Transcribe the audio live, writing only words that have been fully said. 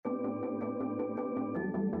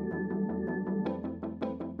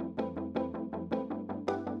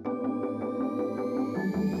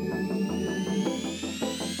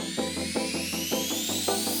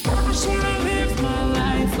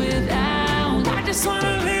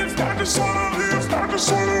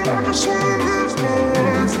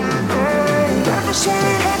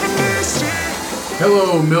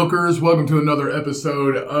Hello, milkers. Welcome to another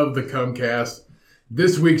episode of the Cumcast.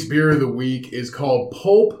 This week's beer of the week is called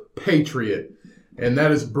Pulp Patriot, and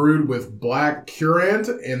that is brewed with black currant,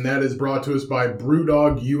 and that is brought to us by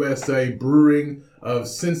Brewdog USA Brewing of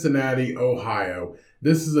Cincinnati, Ohio.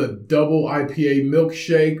 This is a double IPA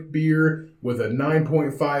milkshake beer with a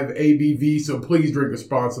 9.5 ABV, so please drink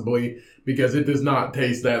responsibly because it does not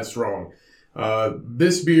taste that strong.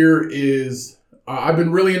 This beer is... I've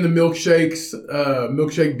been really into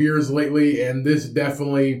milkshake beers lately, and this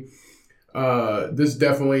definitely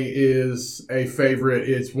is a favorite.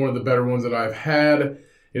 It's one of the better ones that I've had.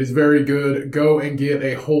 It is very good. Go and get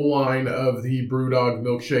a whole line of the Brewdog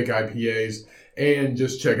milkshake IPAs, and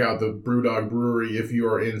just check out the Brewdog Brewery if you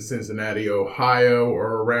are in Cincinnati, Ohio,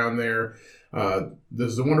 or around there.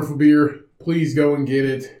 This is a wonderful beer. Please go and get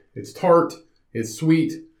it. It's tart. It's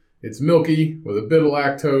sweet. It's milky with a bit of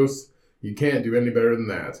lactose. You can't do any better than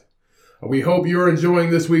that. We hope you're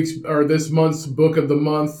enjoying this month's book of the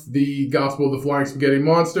month, The Gospel of the Flying Spaghetti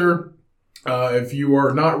Monster. If you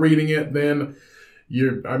are not reading it, then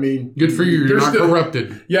good for you. You're not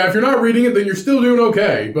corrupted. Yeah, if you're not reading it, then you're still doing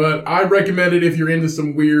okay. But I recommend it if you're into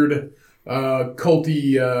some weird,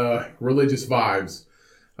 culty, religious vibes.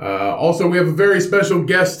 Also, we have a very special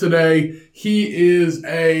guest today. He is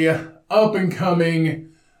a up-and-coming,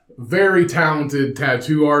 very talented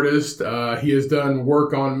tattoo artist. He has done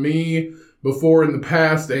work on me before in the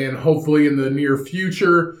past and hopefully in the near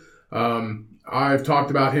future. I've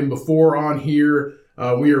talked about him before on here.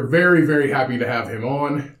 We are very, very happy to have him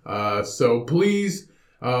on. So please,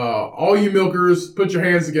 all you milkers, put your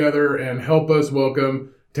hands together and help us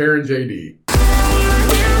welcome Terin JD.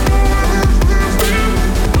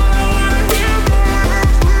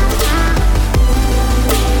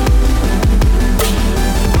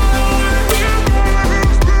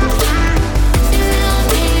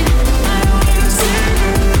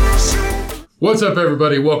 What's up,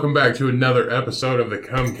 everybody? Welcome back to another episode of the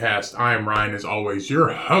Cumcast. I am Ryan, as always, your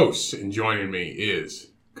host, and joining me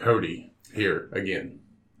is Cody here again.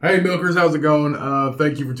 Hey, milkers, how's it going?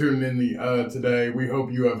 Thank you for tuning in today. We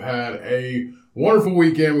hope you have had a wonderful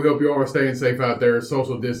weekend. We hope you all are staying safe out there,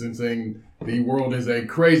 social distancing. The world is a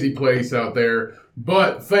crazy place out there,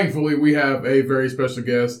 but thankfully we have a very special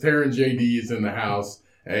guest. Terin JD is in the house,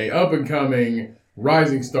 a up-and-coming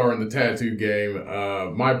rising star in the tattoo game,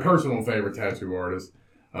 my personal favorite tattoo artist.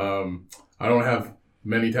 I don't have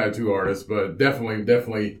many tattoo artists, but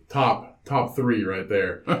definitely top three right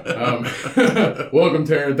there. Welcome,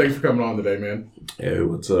 Terin. Thanks for coming on today, man. Hey,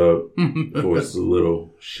 what's up? Voice is a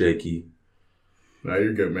little shaky. No,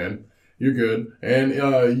 you're good, man. You're good. And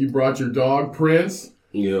you brought your dog, Prince.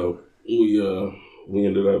 Yeah, we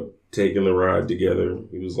ended up taking the ride together.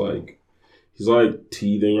 He's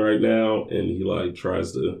teething right now, and he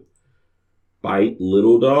tries to bite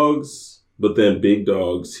little dogs, but then big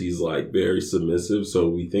dogs, he's very submissive. So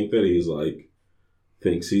we think that he's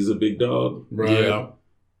thinks he's a big dog. Right. Yeah.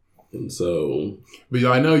 And so, but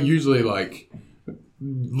I know usually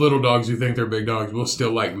little dogs who think they're big dogs will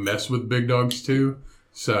still mess with big dogs too.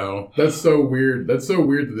 So that's so weird. That's so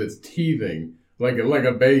weird that it's teething like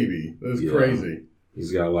a baby. That's crazy.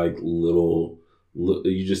 He's got little.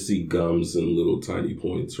 You just see gums and little tiny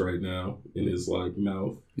points right now in his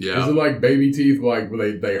mouth. Yeah. Is it like baby teeth? Where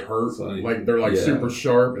they hurt? They're super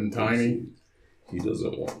sharp and tiny. He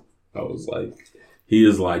doesn't want. I was he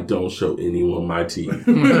is don't show anyone my teeth.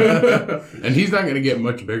 And he's not going to get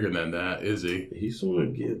much bigger than that, is he? He's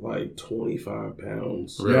going to get 25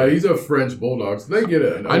 pounds. Really? Yeah, he's a French bulldog, so they get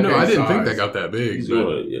it. I know. I didn't think they got that big. He's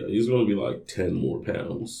going to be 10 more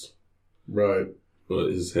pounds. Right.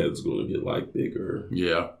 But his head's going to get bigger.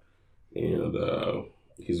 Yeah. And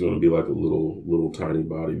he's going to be a little tiny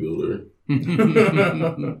bodybuilder.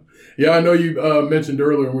 Yeah, I know you mentioned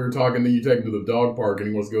earlier when we were talking that you take him to the dog park and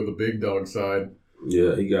he wants to go to the big dog side.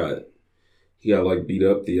 Yeah, he got beat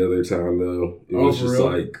up the other time though. It was just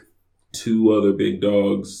real? 2 other big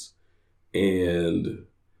dogs, and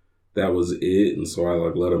that was it. And so I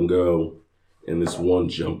let him go, and this one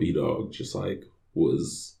jumpy dog just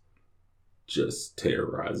was just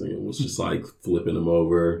terrorizing him. Was just flipping him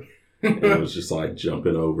over, and it was just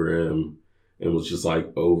jumping over him, and was just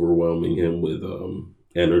overwhelming him with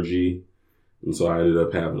energy. And so I ended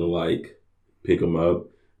up having to pick him up.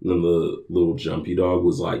 And then the little jumpy dog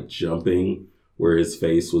was jumping where his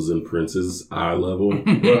face was in Prince's eye level.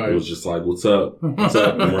 Right. It was just what's up? What's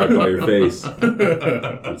up? I'm right by your face.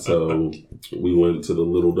 And so we went to the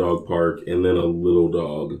little dog park, and then a little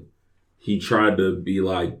dog, he tried to be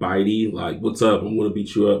bitey, what's up? I'm going to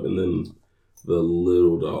beat you up. And then the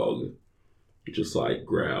little dog just like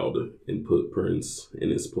growled and put Prince in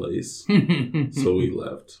his place. So we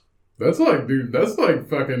left. That's like, dude, that's like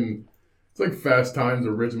fucking, it's like Fast Times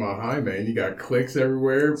at Ridgemont High, man. You got cliques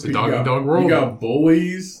everywhere. It's a dog world. You got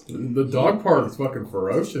bullies. The dog park is fucking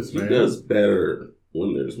ferocious, man. He does better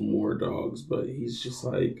when there's more dogs, but he's just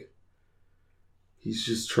like, he's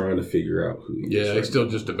just trying to figure out who he is. Yeah, he's still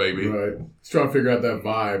just a baby. Right. He's trying to figure out that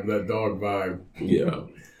vibe, that dog vibe. Yeah.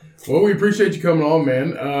 Well, we appreciate you coming on,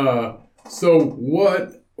 man. So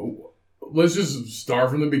let's just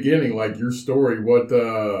start from the beginning, like your story. What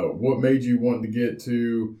made you want to get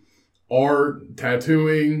to art,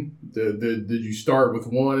 tattooing? Did you start with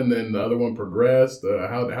one and then the other one progressed?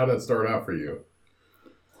 How did that start out for you?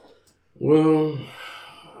 Well,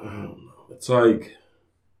 I don't know. It's like,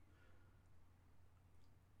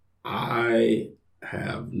 I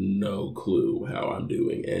have no clue how I'm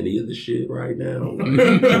doing any of the shit right now.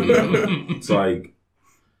 It's like,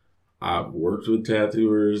 I've worked with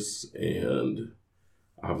tattooers and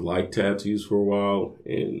I've liked tattoos for a while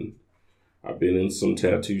and I've been in some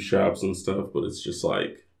tattoo shops and stuff, but it's just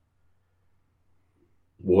like,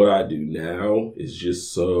 what I do now is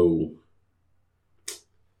just so,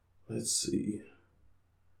 let's see.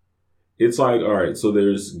 It's like, all right, so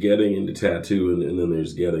there's getting into tattooing and then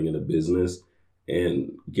there's getting into business.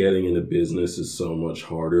 And getting into business is so much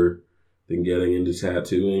harder than getting into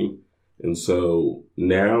tattooing. And so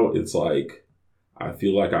now it's like, I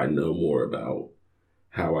feel like I know more about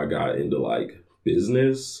how I got into like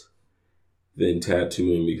business than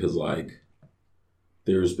tattooing, because like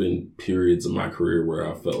there's been periods in my career where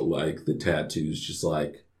I felt like the tattoos just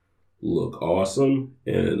like look awesome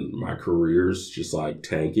and my career's just like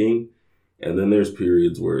tanking. And then there's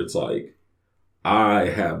periods where it's like, I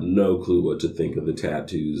have no clue what to think of the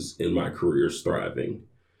tattoos and my career's thriving.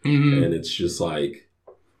 Mm-hmm. And it's just like,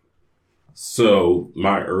 so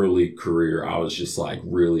my early career, I was just like,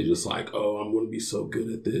 really just like, oh, I'm going to be so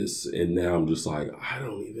good at this. And now I'm just like, I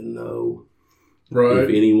don't even know if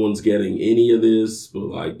anyone's getting any of this, but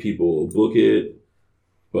like people will book it.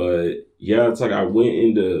 But yeah, it's like I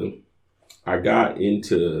got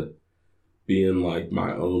into being like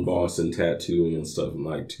my own boss in tattooing and stuff in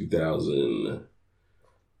like 2000.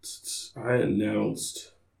 I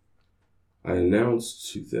announced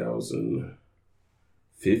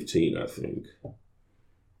 2015, I think,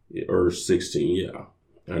 or 16. Yeah,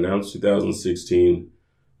 I announced 2016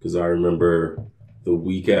 because I remember the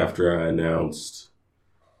week after I announced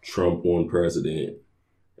Trump won president,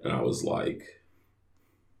 and I was like,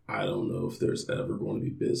 I don't know if there's ever going to be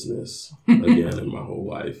business again in my whole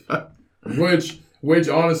life. Which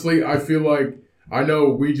honestly, I feel like, I know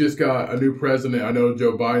we just got a new president. I know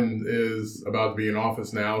Joe Biden is about to be in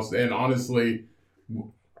office now. And honestly,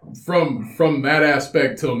 from that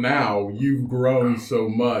aspect till now, you've grown so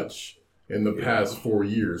much in the past 4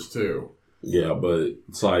 years too. Yeah, but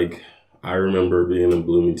it's like, I remember being in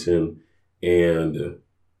Bloomington and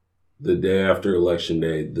the day after Election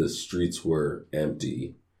Day, the streets were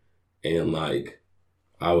empty. And like,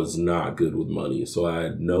 I was not good with money. So I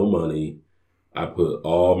had no money. I put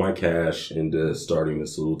all my cash into starting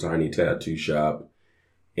this little tiny tattoo shop,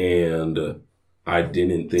 and I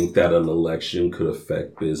didn't think that an election could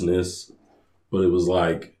affect business. But it was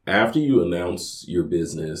like, after you announce your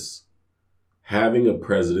business, having a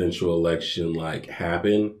presidential election like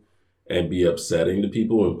happen and be upsetting to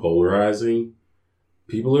people and polarizing,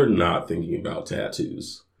 people are not thinking about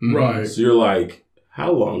tattoos. Right. So you're like,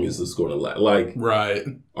 how long is this going to last? Like, right.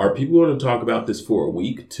 Are people going to talk about this for a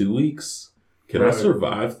week, 2 weeks? Can I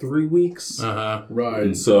survive 3 weeks? Uh-huh. Right.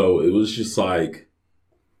 And so it was just like,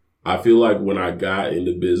 I feel like when I got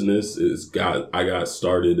into business, I got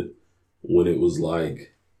started when it was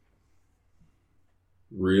like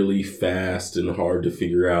really fast and hard to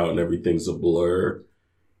figure out and everything's a blur.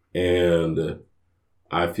 And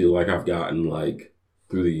I feel like I've gotten like,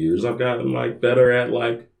 through the years, I've gotten like better at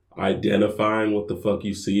like identifying what the fuck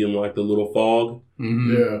you see in like the little fog.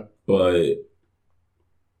 Mm-hmm. Yeah. But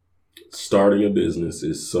starting a business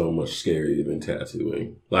is so much scarier than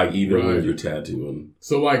tattooing. Like, even when you're tattooing.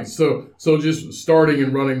 So just starting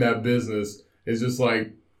and running that business is just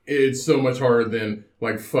like, it's so much harder than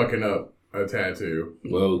like fucking up a tattoo.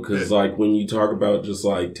 Well, because like when you talk about just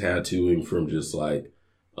like tattooing from just like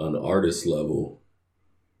an artist level,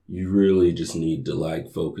 you really just need to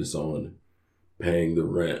like focus on paying the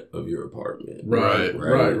rent of your apartment. Right.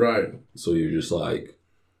 So you're just like,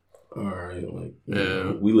 all right, like,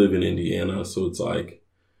 we live in Indiana, so it's like,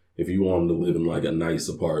 if you wanted to live in like a nice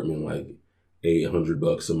apartment, like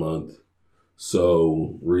 $800 a month.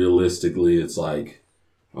 So realistically, it's like,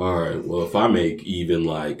 all right, well, if I make even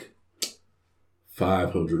like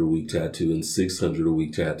 $500 a week tattoo and $600 a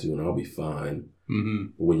week tattoo, and I'll be fine. Mm-hmm.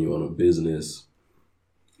 But when you own a business,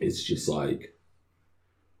 it's just like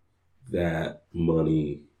that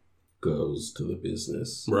money goes to the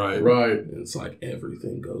business. Right. And it's like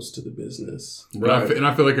everything goes to the business. Right. And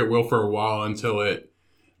I feel like it will for a while until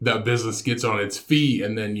that business gets on its feet,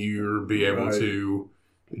 and then you'll be able to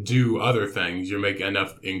do other things. You make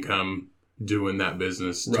enough income doing that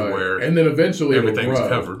business to where, and then eventually everything's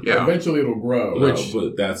covered. Yeah, eventually it'll grow.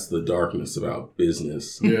 But that's the darkness about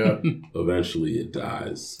business. Yeah, eventually it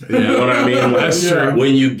dies. Yeah. You know what I mean? Like, that's true.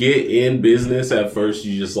 When you get in business, at first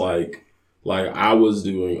you just like I was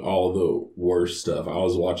doing all the worst stuff. I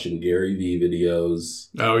was watching Gary Vee videos.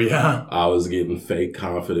 Oh yeah. I was getting fake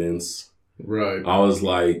confidence. Right. I was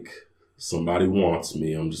like, somebody wants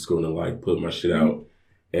me. I'm just going to like put my shit out.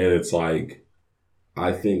 And it's like,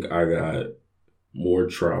 I think I got more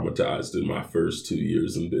traumatized in my first 2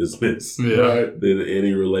 years in business than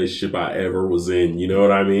any relationship I ever was in. You know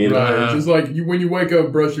what I mean? Right. It's just like when you wake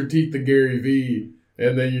up, brush your teeth to Gary Vee,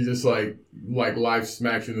 and then you just like life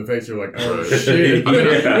smacks you in the face. You're like, oh shit.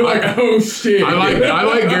 You're like, oh shit. I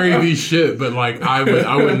like Gary Vee shit, but like I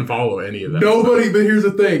wouldn't follow any of that. Nobody. Stuff. But here's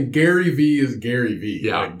the thing: Gary Vee is Gary Vee.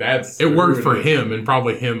 Yeah, like, it worked for him and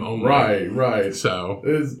probably him only. Right. So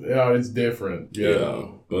it's different. Yeah.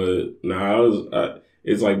 But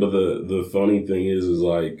it's like, but the funny thing is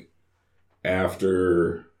like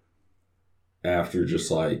after just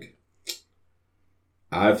like.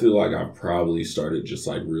 I feel like I've probably started just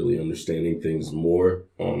like really understanding things more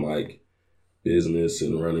on like business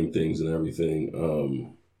and running things and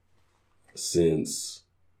everything since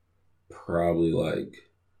I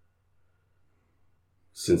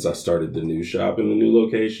started the new shop in the new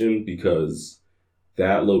location, because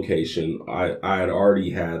that location I had already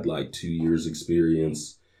had like 2 years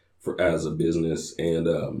experience as a business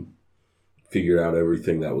and figured out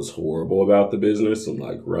everything that was horrible about the business and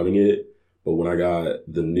like running it. But when I got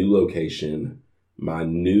the new location, my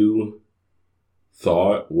new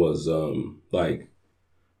thought was like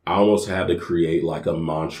I almost had to create like a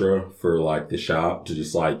mantra for like the shop to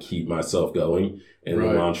just like keep myself going. And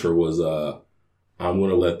the mantra was I'm going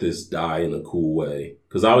to let this die in a cool way.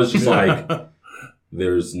 Because I was just like,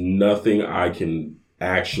 there's nothing I can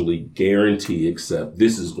actually guarantee except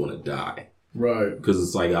this is going to die. Right. Because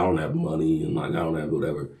it's like I don't have money and like I don't have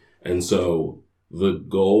whatever. And so the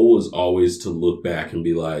goal was always to look back and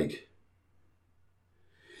be like,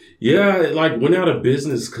 yeah, it like went out of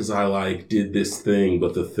business because I like did this thing,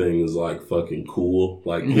 but the thing is like fucking cool.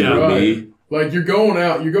 Like cool to me. Like you're going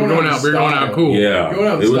out cool.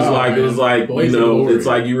 Yeah. It was like, you know, it's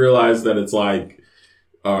like you realize that it's like,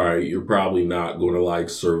 all right, you're probably not going to like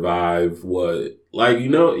survive what, like, you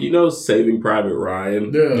know, Saving Private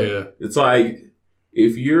Ryan. Yeah. It's like,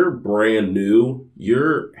 if you're brand new,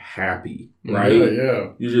 you're happy, right? Yeah.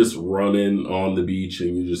 You're just running on the beach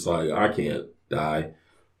and you're just like, I can't die.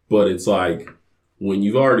 But it's like, when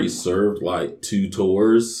you've already served like 2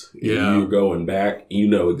 tours, and you're going back, you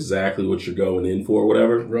know exactly what you're going in for,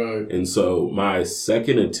 whatever. Right. And so my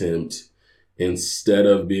second attempt, instead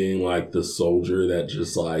of being like the soldier that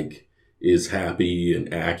just like is happy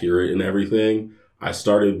and accurate and everything, I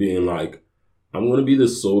started being like, I'm going to be the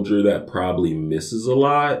soldier that probably misses a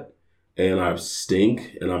lot and I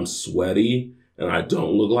stink and I'm sweaty and I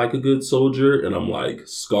don't look like a good soldier and I'm like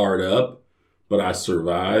scarred up, but I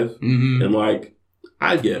survive. Mm-hmm. And like,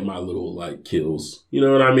 I get my little like kills. You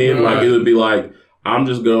know what I mean? Right. Like it would be like, I'm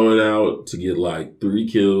just going out to get like 3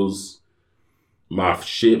 kills. My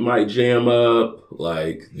shit might jam up.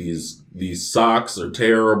 Like these socks are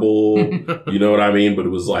terrible. You know what I mean? But it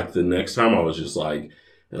was like the next time I was just like,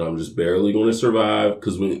 and I'm just barely going to survive.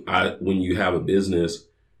 Because when you have a business,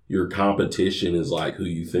 your competition is like who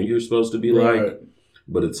you think you're supposed to be like.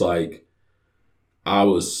 But it's like, I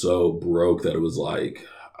was so broke that it was like,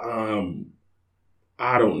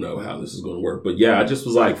 I don't know how this is going to work. But yeah, I just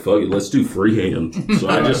was like, fuck it, let's do freehand. So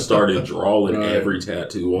I just started drawing every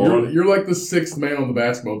tattoo on. You're like the 6th man on the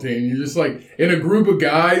basketball team. You're just like in a group of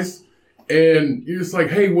guys and you're just like,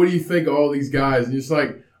 hey, what do you think of all these guys? And you're just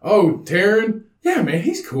like, oh, Terin? Yeah, man,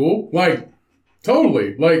 he's cool. Like,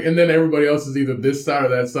 totally. Like, and then everybody else is either this side or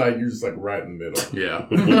that side. You're just like right in the middle. Yeah.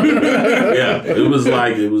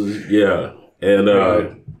 Yeah. And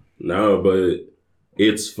no, but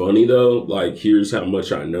it's funny though. Like, here's how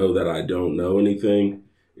much I know that I don't know anything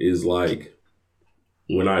is like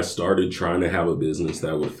when I started trying to have a business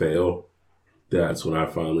that would fail, that's when I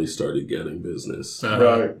finally started getting business.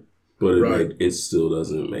 Right. But it still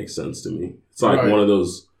doesn't make sense to me. It's like one of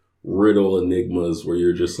those riddle enigmas where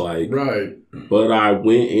you're just like, but I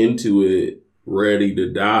went into it ready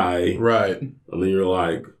to die. Right. And then you're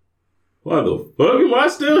like, why the fuck am I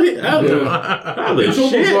still here?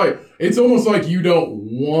 It's almost like you don't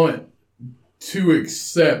want to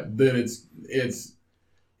accept that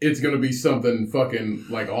it's going to be something fucking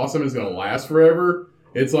like awesome. It's going to last forever.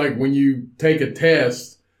 It's like when you take a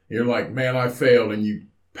test, you're like, man, I failed, and you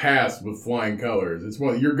passed with flying colors.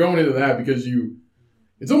 You're going into that because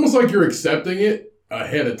it's almost like you're accepting it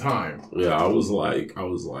ahead of time. Yeah, I was like,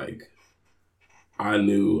 I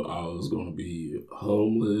knew I was going to be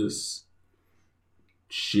homeless,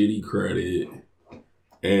 shitty credit,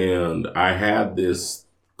 and I had this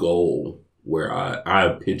goal where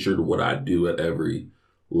I pictured what I do at every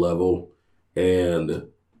level, and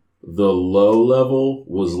the low level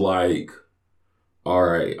was like, all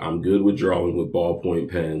right, I'm good with drawing with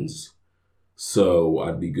ballpoint pens, so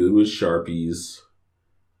I'd be good with Sharpies.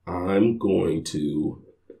 I'm going to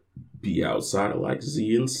be outside of like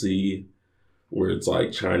ZNC, where it's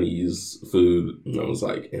like Chinese food, and I was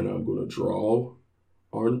like, and I'm going to draw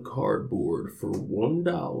on cardboard for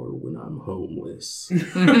 $1 when I'm homeless.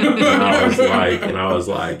 and I was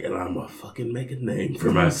like, and I'm gonna fucking make a name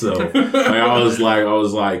for myself. I was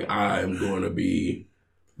like, I'm going to be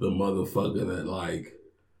the motherfucker that like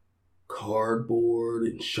cardboard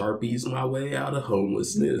and Sharpies my way out of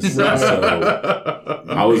homelessness. So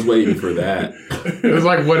I was waiting for that. It was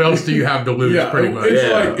like, what else do you have to lose, pretty much?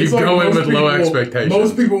 You go in with low expectations.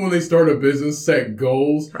 Most people, when they start a business, set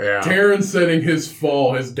goals. Yeah. Terin setting his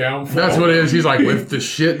downfall. That's what it is. He's like, if the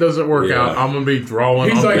shit doesn't work out, I'm going to be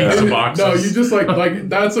drawing on pizza boxes. No, you just like,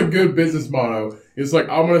 that's a good business motto. It's like,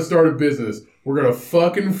 I'm going to start a business. We're going to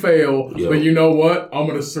fucking fail, but you know what? I'm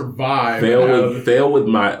going to survive. Fail with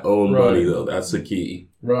my own money, though. That's the key.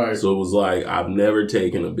 Right. So it was like, I've never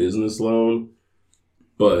taken a business loan,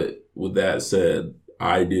 but with that said,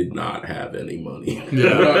 I did not have any money. Yeah.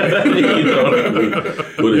 You know what I mean?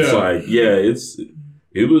 But it's like,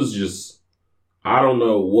 it was just, I don't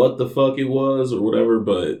know what the fuck it was or whatever,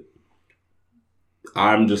 but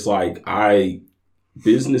I'm just like,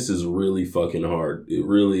 business is really fucking hard. It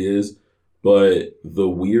really is. But the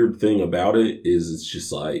weird thing about it is it's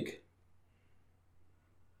just like,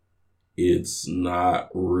 it's not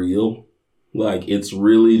real. Like, it's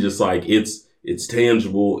really just like, it's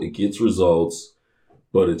tangible. It gets results,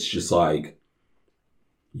 but it's just like,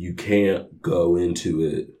 you can't go into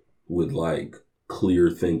it with like clear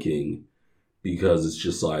thinking because it's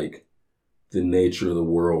just like the nature of the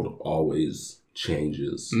world always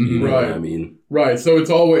changes. You know what I mean? Right. So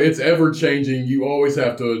it's ever changing. You always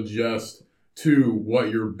have to adjust to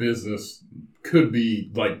what your business could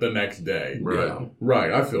be like the next day. Right. Yeah.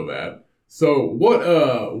 Right. I feel that. So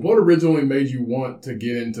what originally made you want to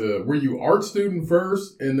get into, were you art student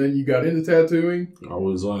first and then you got into tattooing? I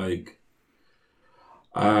was like,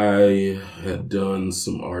 I had done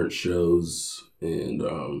some art shows in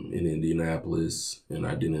Indianapolis, and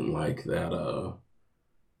I didn't like that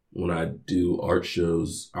when I do art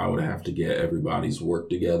shows, I would have to get everybody's work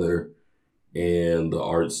together, and the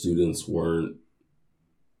art students weren't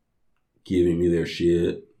giving me their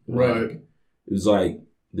shit. Right. Like, it was like,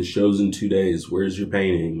 the show's in 2 days. Where's your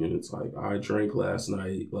painting? And it's like, I drank last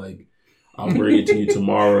night. Like, I'll bring it to you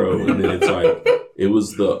tomorrow. And then it's like, it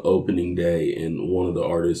was the opening day, and one of the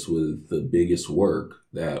artists with the biggest work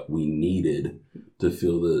that we needed to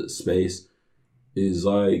fill the space is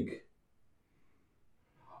like,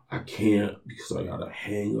 I can't because I got a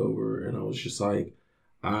hangover. And I was just like,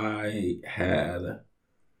 I had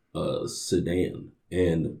a sedan,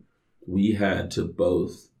 and we had to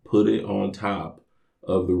both put it on top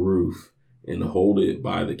of the roof and hold it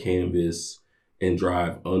by the canvas and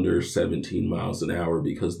drive under 17 miles an hour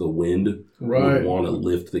because the wind would want to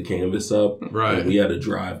lift the canvas up. Right. And we had to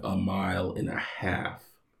drive 1.5 miles.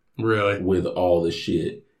 Really? With all the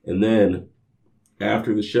shit. And then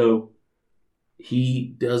after the show,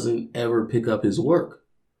 he doesn't ever pick up his work.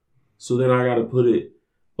 So then I got to put it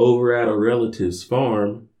over at a relative's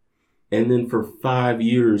farm. And then for 5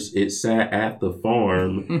 years, it sat at the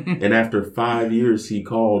farm. And after 5 years, he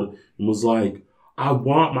called and was like, I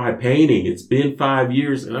want my painting. It's been 5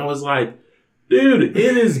 years. And I was like, dude,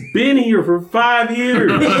 it has been here for 5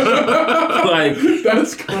 years. Like,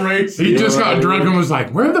 that's crazy. He just got drunk and was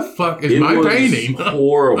like, where the fuck is my painting?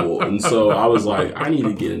 Horrible. And so I was like, I need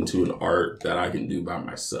to get into an art that I can do by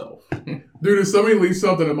myself. Dude, if somebody leaves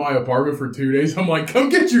something in my apartment for 2 days, I'm like, come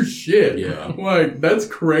get your shit. Yeah. Like, that's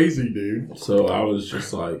crazy, dude. So I was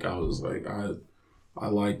just like, I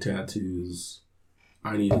like tattoos.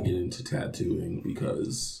 I need to get into tattooing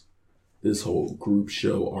because this whole group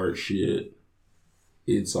show art shit,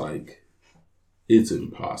 it's like, it's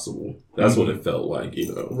impossible. That's what it felt like,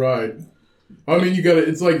 you know. Right. I mean, you gotta,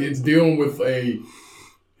 it's like, it's dealing with an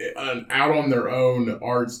out on their own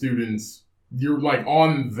art students. You're like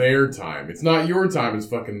on their time. It's not your time, it's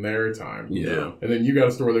fucking their time. Yeah. And then you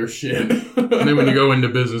gotta store their shit. And then when you go into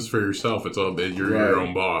business for yourself, it's all big. You're your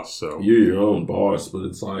own boss. So you're your own boss, but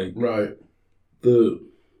it's like right. The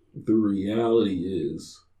reality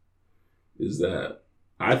is that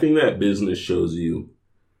I think that business shows you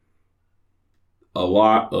a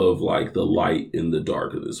lot of like the light in the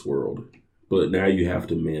dark of this world, but now you have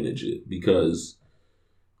to manage it because,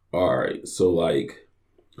 all right, so like,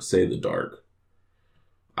 say the dark.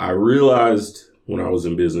 I realized when I was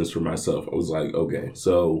in business for myself, I was like, okay,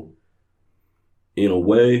 so in a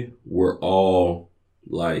way, we're all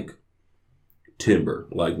like timber,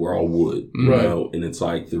 like we're all wood, you know? And it's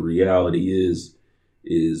like the reality is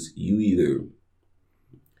you either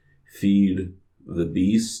feed the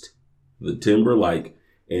beast the timber, like,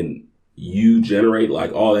 and you generate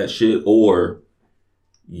like all that shit, or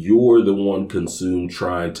you're the one consumed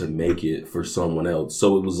trying to make it for someone else.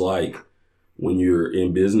 So it was like when you're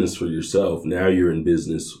in business for yourself, now you're in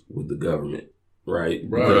business with the government, right?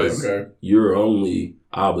 Because your only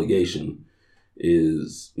obligation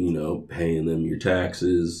is, you know, paying them your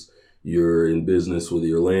taxes. You're in business with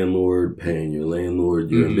your landlord, paying your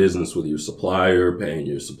landlord. You're in business with your supplier, paying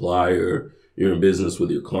your supplier. You're in business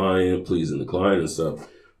with your client, pleasing the client and stuff.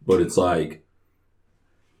 But it's like,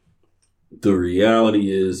 the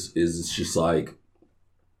reality is it's just like,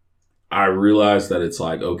 I realized that it's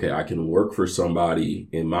like, okay, I can work for somebody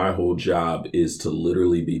and my whole job is to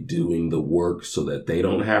literally be doing the work so that they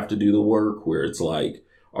don't have to do the work, where it's like,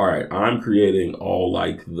 all right, I'm creating all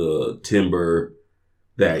like the timber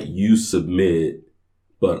that you submit,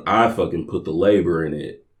 but I fucking put the labor in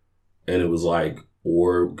it. And it was like,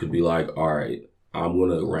 or it could be like, all right, I'm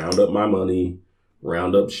going to round up my money,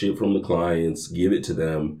 round up shit from the clients, give it to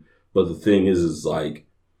them. But the thing is like,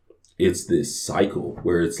 it's this cycle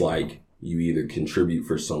where it's like you either contribute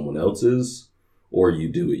for someone else's or you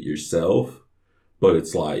do it yourself. But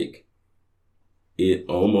it's like, it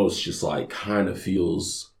almost just like kind of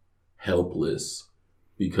feels helpless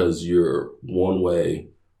because you're one way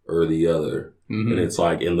or the other. And it's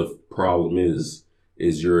like, and the problem is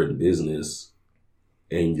you're in business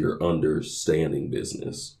and you're understanding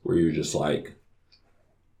business, where you're just like,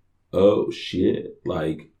 oh shit,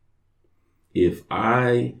 like if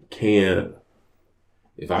I can't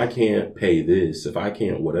pay this, if I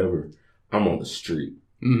can't whatever, I'm on the street,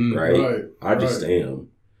 right? I just am.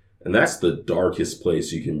 And that's the darkest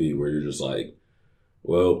place you can be, where you're just like,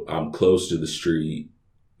 well, I'm close to the street,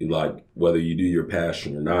 like whether you do your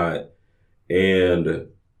passion or not. And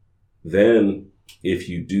then if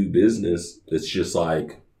you do business, it's just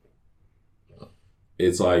like,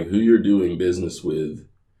 it's like who you're doing business with,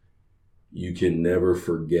 you can never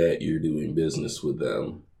forget you're doing business with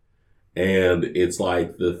them. And it's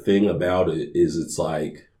like, the thing about it is, it's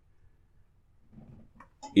like,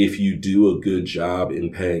 if you do a good job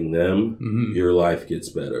in paying them, your life gets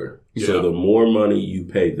better. Yeah. So the more money you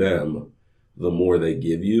pay them, the more they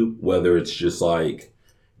give you, whether it's just like,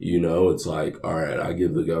 you know, it's like, all right, I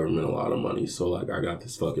give the government a lot of money. So like, I got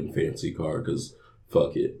this fucking fancy car because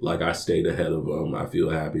fuck it. Like, I stayed ahead of them. I feel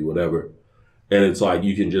happy, whatever. And it's like,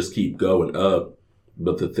 you can just keep going up.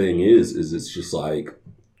 But the thing is it's just like,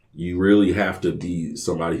 you really have to be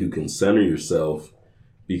somebody who can center yourself,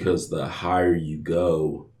 because the higher you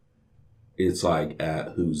go, it's like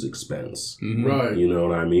at whose expense? Right. You know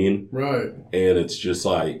what I mean? Right. And it's just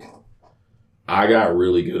like, I got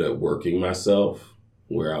really good at working myself,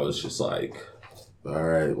 where I was just like, all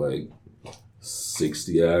right, like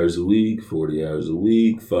 60 hours a week, 40 hours a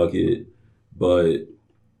week, fuck it. But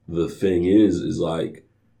the thing is like,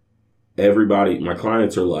 everybody, my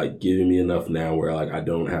clients are like giving me enough now where like I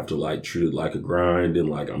don't have to like treat it like a grind, and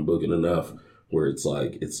like I'm booking enough where it's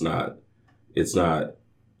like, it's not,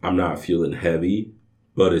 I'm not feeling heavy,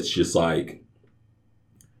 but it's just like,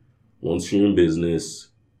 once you're in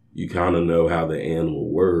business, you kind of know how the animal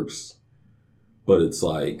works. But it's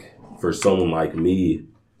like, for someone like me,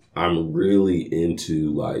 I'm really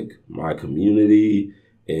into like my community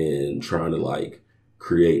and trying to like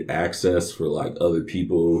create access for like other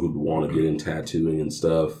people who want to get in tattooing and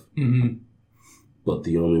stuff. But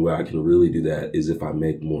the only way I can really do that is if I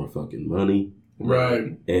make more fucking money. Right.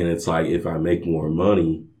 And it's like, if I make more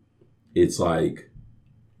money, it's like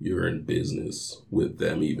you're in business with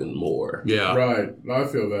them even more. Yeah. Right. I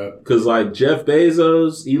feel that. Because like Jeff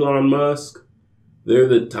Bezos, Elon Musk, they're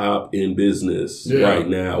the top in business right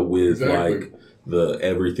now with like the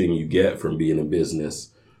everything you get from being in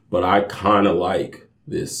business. But I kind of like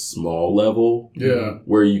this small level. Yeah.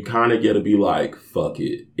 Where you kind of get to be like, fuck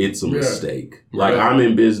it. It's a mistake. Like, I'm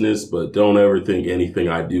in business, but don't ever think anything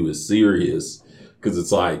I do is serious. Because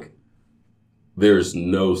it's like, there's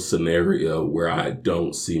no scenario where I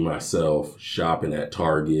don't see myself shopping at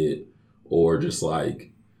Target or just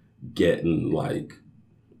like getting like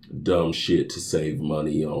dumb shit to save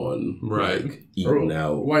money on, like eating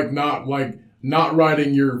out. Like not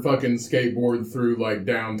riding your fucking skateboard through like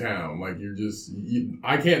downtown. Like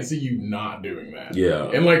I can't see you not doing that.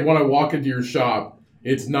 Yeah. And like when I walk into your shop,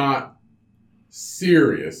 it's not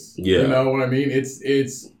serious. Yeah. You know what I mean?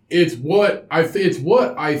 It's what I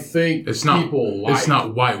think people like. It's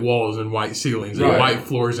not white walls and white ceilings and white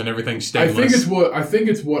floors and everything stainless.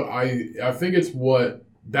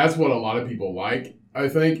 That's what a lot of people like. I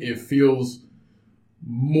think it feels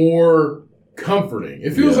more comforting.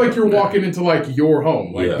 It feels like you're walking into like your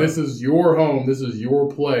home. Like this is your home. This is your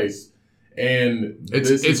place, and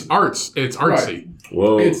it's arts. It's artsy. Right.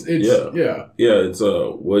 Well, it's It's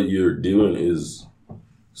what you're doing is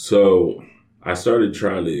so. I started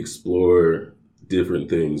trying to explore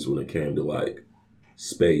different things when it came to like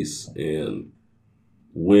space, and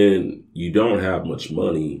when you don't have much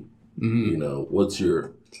money, you know, what's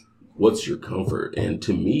your comfort? And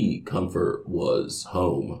to me, comfort was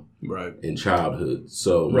home, in childhood.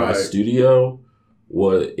 So my studio,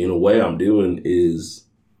 what in a way I'm doing is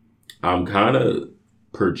I'm kind of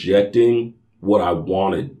projecting what I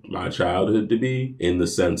wanted my childhood to be, in the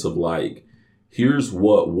sense of like, here's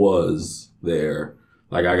what was there.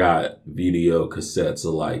 Like, I got video cassettes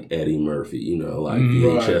of like Eddie Murphy, you know, like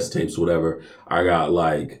VHS tapes, whatever. I got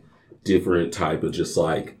like different type of just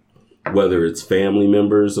like, whether it's family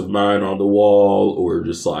members of mine on the wall or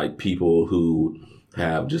just like people who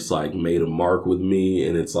have just like made a mark with me.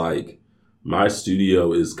 And it's like, my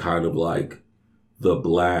studio is kind of like the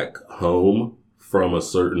Black home from a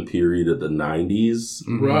certain period of the 90s.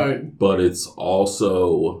 Right. But it's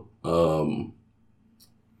also,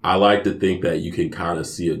 I like to think that you can kind of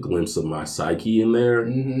see a glimpse of my psyche in there.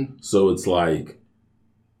 Mm-hmm. So it's like,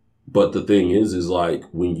 but the thing is like,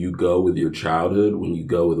 when you go with your childhood, when you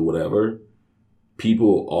go with whatever,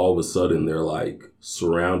 people all of a sudden, they're like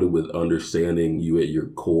surrounded with understanding you at your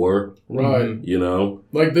core. Right. You know?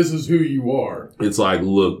 Like, this is who you are. It's like,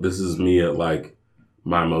 look, this is me at like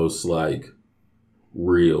my most like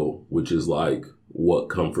real, which is like what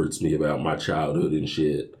comforts me about my childhood and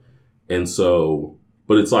shit. And so,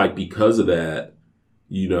 but it's like, because of that,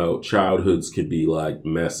 you know, childhoods can be like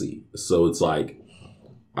messy. So it's like,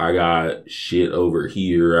 I got shit over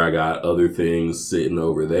here. I got other things sitting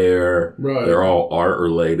over there. Right. They're all art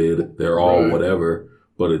related. They're all whatever.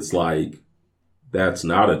 But it's like, that's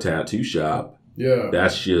not a tattoo shop. Yeah.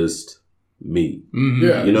 That's just me. Mm-hmm.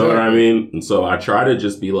 Yeah. You know what I mean? And so I try to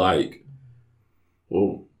just be like,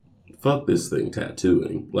 well, fuck this thing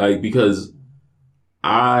tattooing. Like, because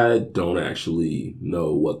I don't actually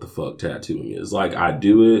know what the fuck tattooing is. Like, I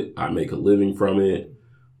do it. I make a living from it.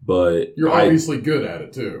 But you're obviously good at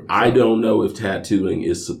it too. So. I don't know if tattooing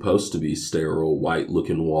is supposed to be sterile, white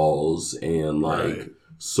looking walls and like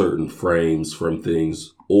certain frames from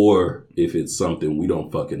things, or if it's something we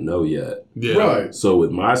don't fucking know yet. Yeah. Right. So with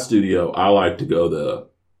my studio, I like to go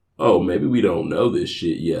maybe we don't know this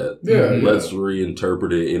shit yet. Yeah. Let's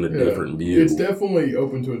reinterpret it in a different view. It's definitely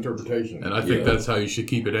open to interpretation. And I think that's how you should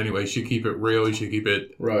keep it anyway. You should keep it real. You should keep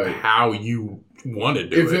it how you want to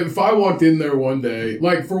do it. If I walked in there one day,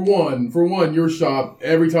 like for one, your shop,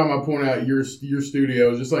 every time I point out your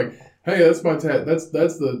studio, it's just like, hey, that's my that's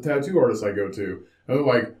the tattoo artist I go to. And they're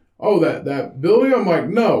like, oh, that building? I'm like,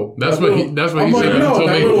 no. That's what he said. No,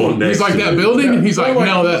 he's like, that building? And he's like,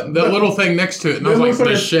 no, that little thing next to it. And I was like,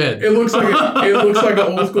 the shed. It looks like an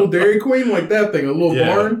old school Dairy Queen, like that thing, a little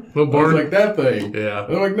barn. Little barn. I was like, that thing. Yeah.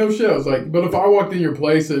 And I'm like, no shit. I was like, but if I walked in your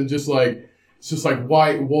place and just like, it's just like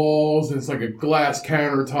white walls and it's like a glass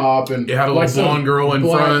countertop and you had a like blonde girl in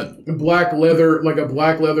front. Black leather, like a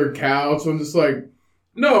black leather couch. So I'm just like,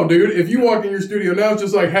 no, dude, if you walk in your studio now, it's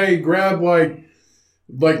just like, hey, grab like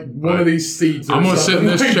one of these seats. I'm going to sit in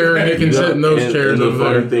this chair and you can sit in those chairs. And the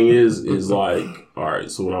funny thing is like, all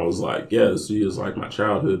right, so when I was like, the studio is like my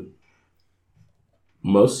childhood,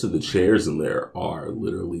 most of the chairs in there are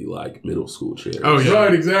literally like middle school chairs. Oh, yeah.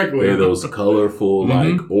 Right, exactly. They're those colorful,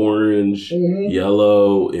 like orange,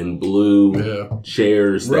 yellow, and blue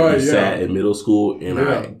chairs that you sat in middle school. And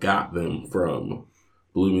I got them from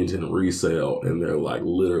Bloomington Resale. And they're like,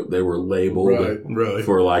 they were labeled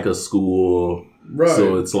for like a school. Right.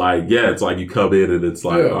 So it's like, it's like you come in and it's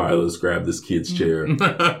like, all right, let's grab this kid's chair.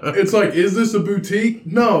 It's like, is this a boutique?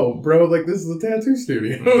 No, bro. Like, this is a tattoo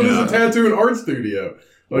studio. This is a tattoo and art studio.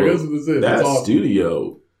 Like, that's what this is. That awesome.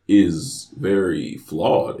 studio is very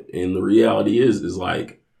flawed. And the reality is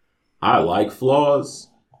like, I like flaws.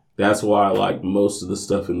 That's why like most of the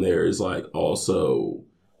stuff in there is like also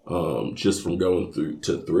just from going through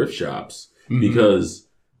to thrift shops because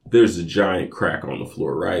there's a giant crack on the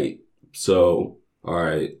floor, right? So, all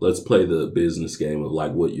right, let's play the business game of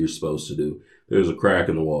like what you're supposed to do. There's a crack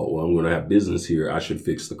in the wall. Well, I'm going to have business here. I should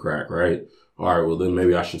fix the crack, right? All right, well, then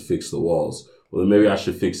maybe I should fix the walls. Well, then maybe I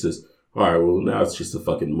should fix this. All right, well, now it's just a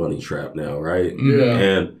fucking money trap now, right? Yeah.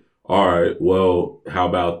 And, all right, well, how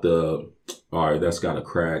about all right, that's got a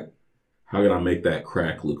crack. How can I make that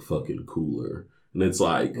crack look fucking cooler? And it's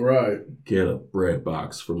like, get a bread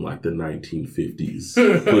box from like the 1950s,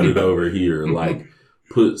 put it over here, like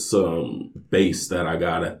put some base that I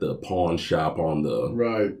got at the pawn shop on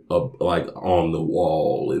the like on the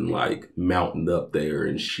wall and like mounting up there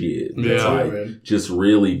and shit. Yeah, it's like just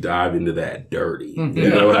really dive into that dirty. You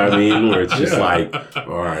know what I mean? Where it's just like,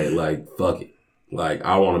 all right, like fuck it. Like,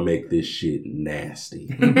 I want to make this shit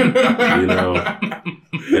nasty, you know?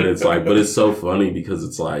 And it's like, but it's so funny because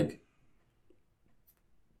it's like,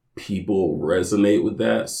 people resonate with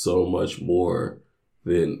that so much more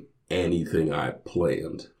than anything I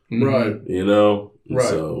planned. Right. You know? Right.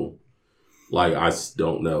 So, like, I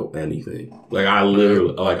don't know anything. Like, I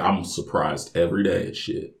literally, like, I'm surprised every day at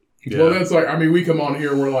shit. Yeah. Well, that's like, I mean, we come on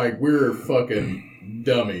here, we're fucking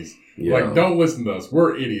dummies. Yeah. Like, don't listen to us.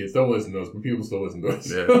 We're idiots. Don't listen to us, but people still listen to us.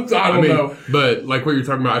 Yeah. So I mean, know. But like what you're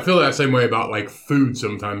talking about, I feel that same way about like food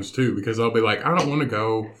sometimes too, because I'll be like, I don't want to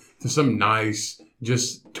go to some nice,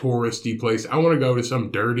 just touristy place. I want to go to some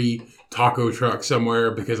dirty taco truck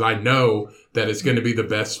somewhere because I know that it's going to be the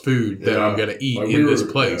best food that I'm going to eat in this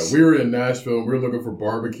place. Yeah, we were in Nashville and we were looking for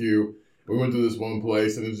barbecue. We went to this one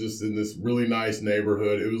place and it was just in this really nice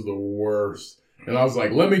neighborhood. It was the worst. And I was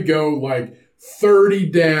like, let me go like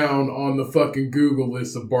 30 down on the fucking Google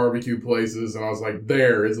list of barbecue places. And I was like,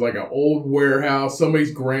 there. It's like an old warehouse.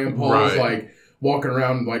 Somebody's grandpa's like walking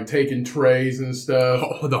around like taking trays and stuff.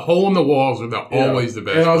 Oh, the hole in the walls are always the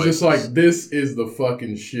best. And I was just like, this is the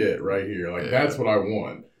fucking shit right here. Like, that's what I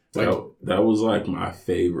want. Like, that was like my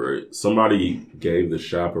favorite. Somebody gave the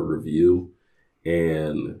shop a review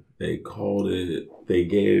and they called it, they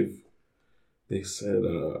said,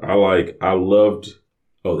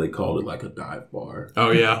 they called it like a dive bar.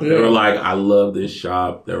 Oh, yeah. They were like, I love this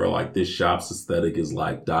shop. They were like, this shop's aesthetic is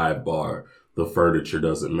like dive bar. The furniture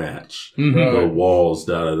doesn't match. The walls,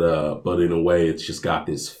 da-da-da. But in a way, it's just got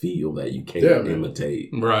this feel that you can't imitate.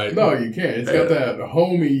 Right. No, you can't. It's got that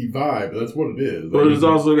homey vibe. That's what it is. But it's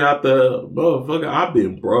also got the, motherfucker, I've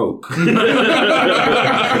been broke. And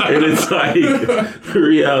it's like, the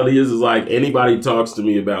reality is like, anybody talks to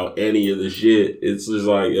me about any of the shit, it's just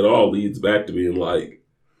like, it all leads back to being like,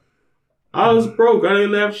 I was broke. I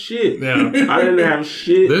didn't have shit. Yeah. I didn't have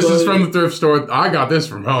shit. This is from the thrift store. I got this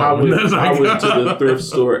from home. I went to the thrift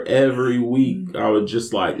store every week. I would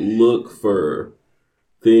just like look for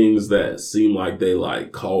things that seemed like they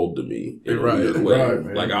like called to me in a weird way.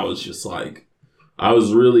 Right, like I was just like, I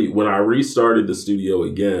was really, when I restarted the studio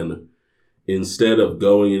again, instead of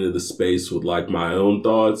going into the space with like my own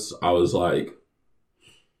thoughts, I was like,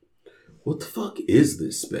 what the fuck is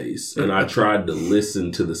this space? And I tried to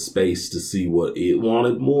listen to the space to see what it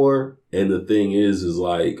wanted more. And the thing is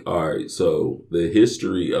like, all right, so the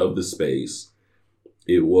history of the space,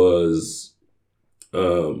 it was,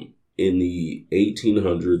 in the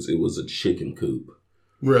 1800s, it was a chicken coop.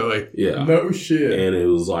 Really? Yeah. No shit. And it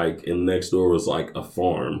was like, and next door was like a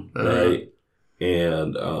farm, right?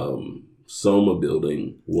 And, Soma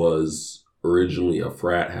Building was originally a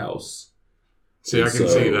frat house. See, I can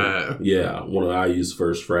see that. Yeah, one of IU's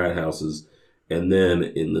first frat houses. And then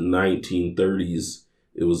in the 1930s,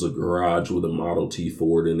 it was a garage with a Model T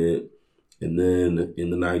Ford in it. And then in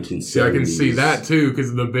the 1970s... See, I can see that too because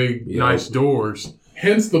of the big, nice doors.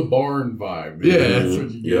 Hence the barn vibe. Yeah. That's what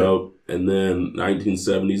you get. Yep. And then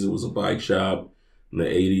 1970s, it was a bike shop. In the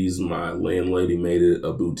 80s, my landlady made it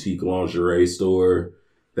a boutique lingerie store.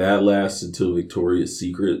 That lasted till Victoria's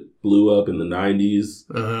Secret blew up in the 90s.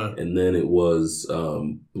 And then it was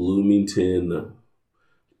Bloomington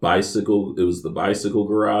Bicycle. It was the bicycle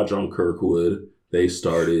garage on Kirkwood. They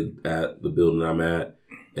started at the building I'm at.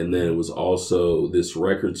 And then it was also this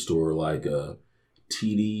record store like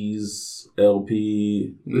TD's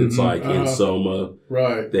LP. It's like in Soma.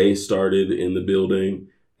 Right. They started in the building.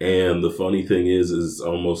 And the funny thing is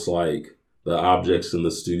almost like the objects in the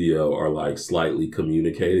studio are like slightly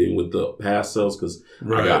communicating with the past selves because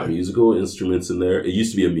I got musical instruments in there. It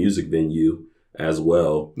used to be a music venue as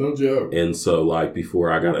well. No joke. And so like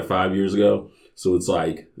before I got it 5 years ago. So it's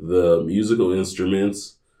like the musical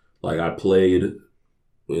instruments like I played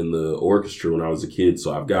in the orchestra when I was a kid,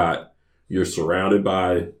 so you're surrounded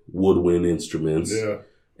by woodwind instruments. Yeah.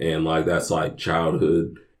 And like that's like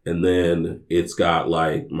childhood. And then it's got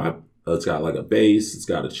like a bass, it's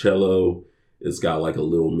got a cello, it's got like a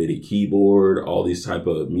little MIDI keyboard, all these type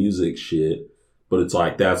of music shit. But it's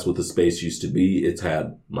like that's what the space used to be. It's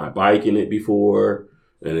had my bike in it before,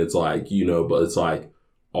 and it's like, but it's like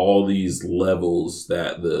all these levels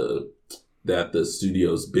that the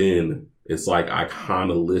studio's been. It's like I kind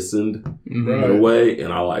of listened in a way,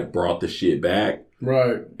 and I like brought the shit back.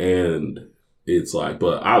 Right. And it's like,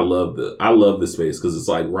 but I love the space because it's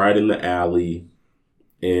like right in the alley.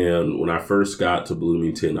 And when I first got to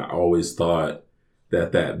Bloomington, I always thought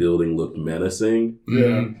that building looked menacing.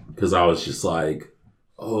 Yeah. Because I was just like,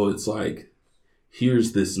 oh, it's like,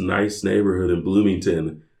 here's this nice neighborhood in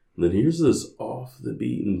Bloomington. And then here's this off the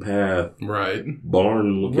beaten path,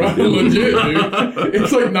 barn looking building. Legit, dude.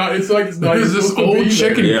 It's not. There's this old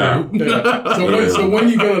chicken coop. Yeah. So when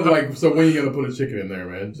you gonna put a chicken in there,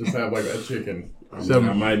 man? Just have like a chicken. I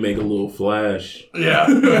might make a little flash. Yeah.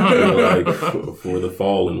 Like for the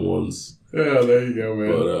fallen ones. Yeah, there you go,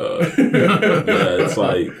 man. But yeah, it's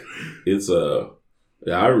like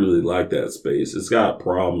I really like that space. It's got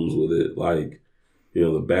problems with it, like.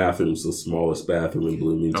 The bathroom's the smallest bathroom in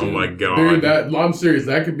Bloomington. Oh my God. Dude, I'm serious.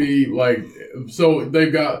 That could be like,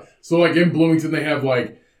 like in Bloomington, they have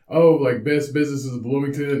like best businesses in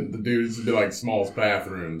Bloomington. The dudes would be like smallest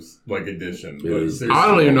bathrooms, like edition. I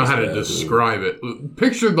don't even know how to describe it.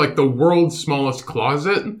 Picture like the world's smallest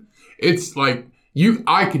closet. It's like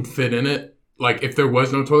I could fit in it. Like if there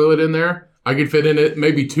was no toilet in there, I could fit in it.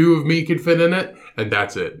 Maybe two of me could fit in it. And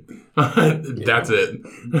that's it. That's it.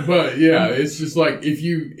 But yeah, it's just like if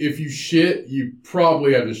you shit, you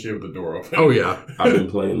probably have to shit with the door open. Oh yeah. I've been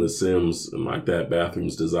playing The Sims, and like that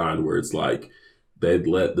bathroom's designed where it's like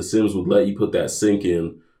The Sims would let you put that sink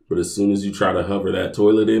in, but as soon as you try to hover that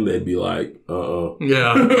toilet in, they'd be like,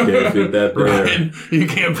 yeah, can't fit that there. Right. You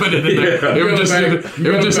can't put it in there. It would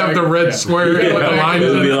just have the red square. Yeah, the line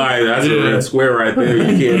would be like, that's a red square right there.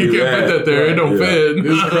 You can't put that there. It don't fit.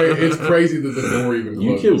 It's crazy that the door even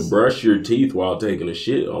closes. You can brush your teeth while taking a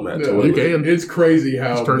shit on that toilet. You can. It's crazy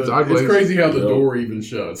how the door even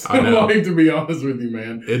shuts. I know. Like, to be honest with you,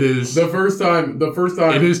 man. It is. The first time.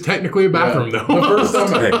 It is technically a bathroom, though.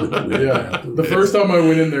 The first time I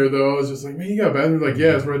went in there, though, I was just like, man, you got a bathroom? Like,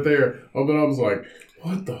 yeah, it's right there. Oh, but I was like,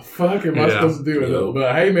 what the fuck am I supposed to do? Yep.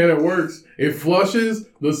 But hey, man, it works. It flushes.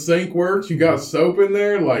 The sink works. You got soap in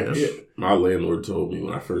there. Like, my landlord told me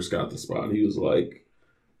when I first got the spot, he was like,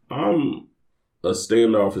 I'm a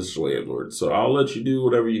standoffish landlord, so I'll let you do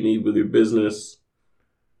whatever you need with your business.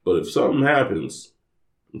 But if something happens,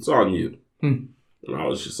 it's on you. And I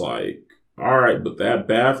was just like, all right, but that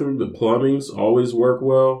bathroom, the plumbing's always work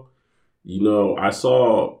well. I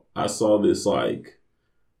saw this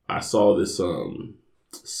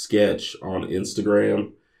sketch on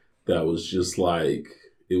Instagram that was just like,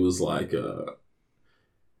 it was like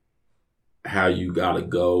how you gotta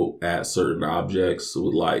go at certain objects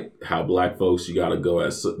with like how black folks, you gotta go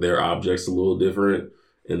at their objects a little different.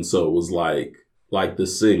 And so it was like the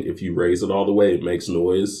sink, if you raise it all the way, it makes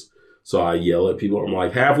noise. So I yell at people, I'm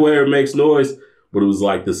like, halfway it makes noise. But it was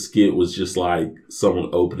like the skit was just like someone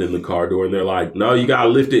opening the car door and they're like, no, you gotta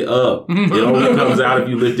lift it up. It only comes out if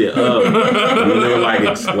you lift it up. And they're like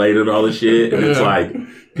explaining all the shit. And it's like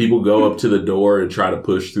people go up to the door and try to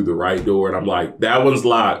push through the right door. And I'm like, that one's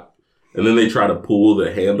locked. And then they try to pull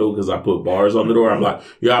the handle because I put bars on the door. I'm like,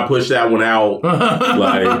 you gotta push that one out.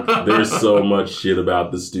 Like, there's so much shit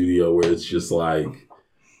about the studio where it's just like,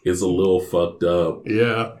 it's a little fucked up.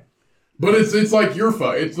 Yeah. But it's like you're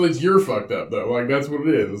you're fucked up though. Like that's what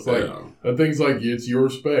it is. It's like things like it's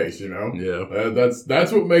your space, Yeah.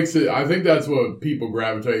 That's what makes it. I think that's what people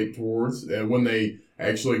gravitate towards, and when they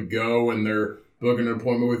actually go and they're booking an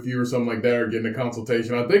appointment with you or something like that, or getting a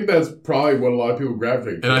consultation. I think that's probably what a lot of people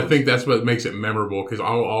gravitate towards. And I think that's what makes it memorable because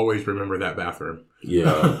I'll always remember that bathroom.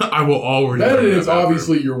 Yeah, I will always. That is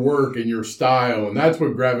obviously your work and your style, and that's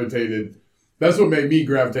what gravitated. That's what made me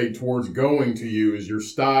gravitate towards going to you is your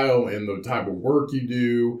style and the type of work you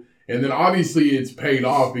do. And then obviously it's paid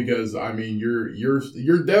off because I mean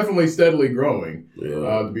you're definitely steadily growing.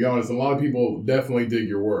 Yeah. To be honest, a lot of people definitely dig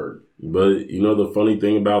your work. But the funny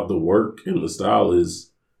thing about the work and the style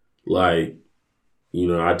is like,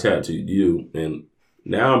 I tattooed you and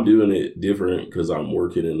now I'm doing it different because I'm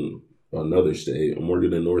working in another state. I'm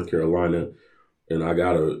working in North Carolina and I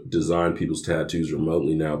gotta design people's tattoos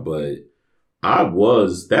remotely now, but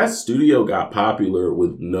That studio got popular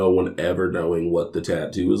with no one ever knowing what the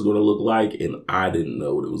tattoo was going to look like, and I didn't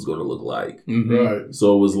know what it was going to look like. Mm-hmm. Right.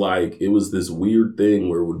 So it was this weird thing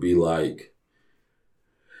where it would be like,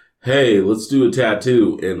 hey, let's do a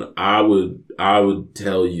tattoo. And I would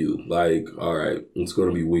tell you, like, all right, it's going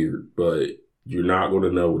to be weird, but you're not going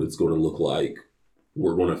to know what it's going to look like.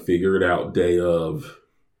 We're going to figure it out day of.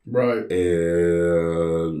 Right.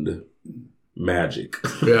 And magic.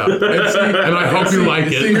 Yeah. And I hope you like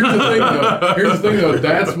it. See, here's the thing though.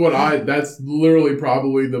 That's literally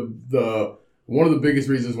probably the one of the biggest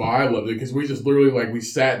reasons why I loved it, because we just literally like, we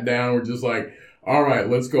sat down, we're just like, all right,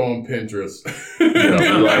 let's go on Pinterest. We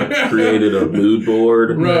like created a mood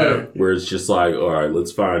board, right? Where it's just like, all right,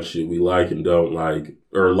 let's find shit we like and don't like,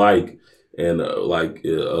 or like, and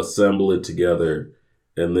assemble it together,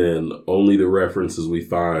 and then only the references we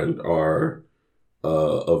find are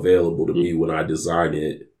available to me when I design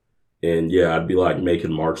it. And yeah, I'd be like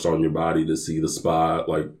making marks on your body to see the spot,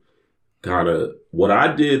 like kind of what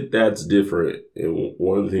I did that's different. And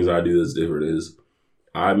one of the things I do that's different is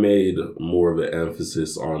I made more of an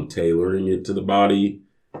emphasis on tailoring it to the body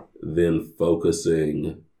than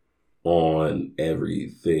focusing on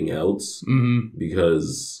everything else. Mm-hmm.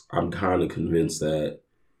 Because I'm kind of convinced that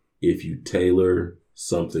if you tailor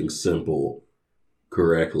something simple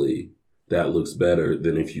correctly, that looks better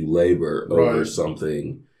than if you labor over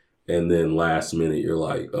something and then last minute you're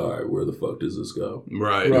like, all right, where the fuck does this go?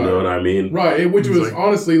 Right. You know what I mean? Right. Which was like,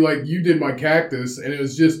 honestly, like, you did my cactus, and it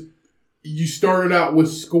was just, you started out with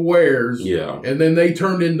squares, and then they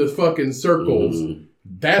turned into fucking circles. Mm-hmm.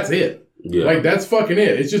 That's it. Yeah. Like, that's fucking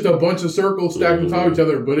it. It's just a bunch of circles stacked on top of each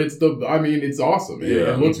other, but it's awesome.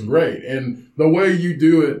 It looks great. And the way you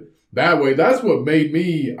do it that way, that's what made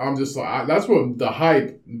me, I'm just like, that's what the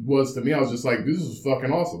hype was to me. I was just like, this is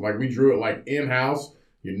fucking awesome. Like, we drew it like in-house.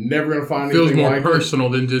 You're never going to find anything like it. Feels more personal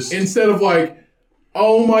than just... Instead of like,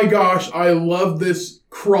 oh my gosh, I love this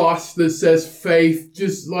cross that says faith.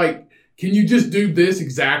 Just like, can you just do this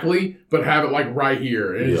exactly, but have it like right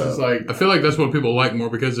here? And it's just like... I feel like that's what people like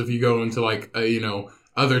more, because if you go into like,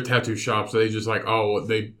 other tattoo shops, they just like,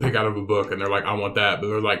 they pick out of a book and they're like, I want that. But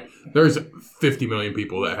they're like, there's 50 million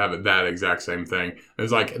people that have that exact same thing.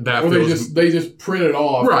 It's like that. Or they just print it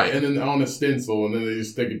off, right, and then on a stencil, and then they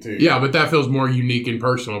just stick it to you. Yeah, but that feels more unique and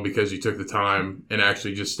personal because you took the time and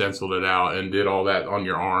actually just stenciled it out and did all that on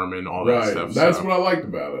your arm and all that stuff. That's what I liked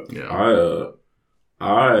about it. Yeah,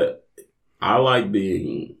 I like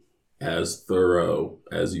being as thorough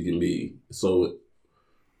as you can be. So.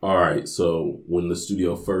 All right, so when the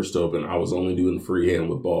studio first opened, I was only doing freehand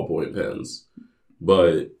with ballpoint pens.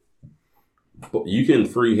 But you can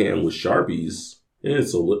freehand with Sharpies, and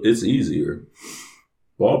it's easier.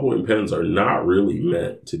 Ballpoint pens are not really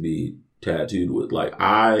meant to be tattooed with. Like,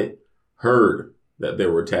 I heard that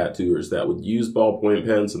there were tattooers that would use ballpoint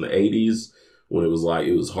pens in the 80s when it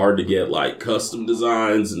was hard to get, like, custom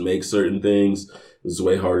designs and make certain things. It was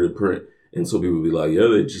way harder to print. And so people would be like, yeah,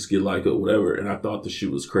 they just get like a whatever. And I thought the shit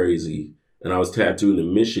was crazy. And I was tattooing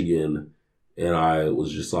in Michigan. And I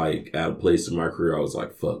was just like, at a place in my career, I was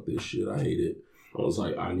like, fuck this shit. I hate it. I was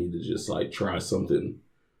like, I need to just like try something.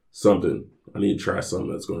 I need to try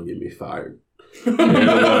something that's going to get me fired. So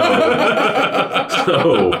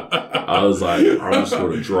I was like, I'm just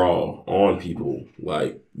going to draw on people.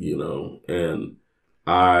 Like, and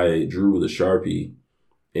I drew with a Sharpie.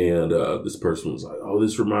 And this person was like, oh,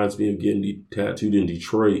 this reminds me of getting tattooed in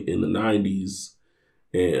Detroit in the 90s.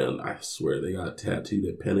 And I swear they got tattooed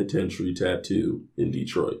at Penitentiary Tattoo in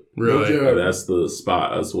Detroit. Really? Yeah. That's the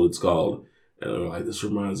spot. That's what it's called. And they're like, this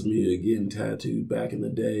reminds me of getting tattooed back in the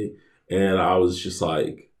day. And I was just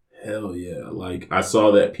like, hell yeah. Like, I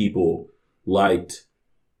saw that people liked,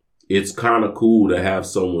 it's kind of cool to have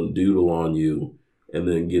someone doodle on you and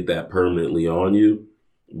then get that permanently on you.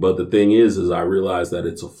 But the thing is I realized that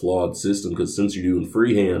it's a flawed system, because since you're doing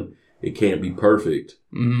freehand, it can't be perfect.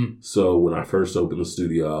 Mm-hmm. So when I first opened the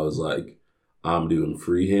studio, I was like, I'm doing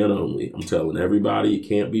freehand only. I'm telling everybody it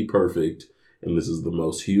can't be perfect. And this is the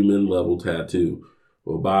most human level tattoo.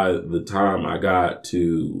 Well, by the time I got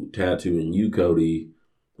to tattooing you, Cody,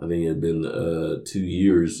 I think it had been 2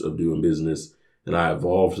 years of doing business. And I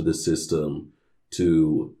evolved the system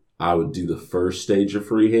to, I would do the first stage of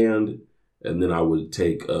freehand. And then I would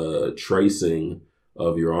take a tracing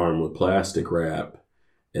of your arm with plastic wrap.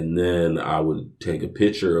 And then I would take a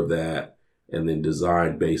picture of that and then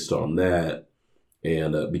design based on that.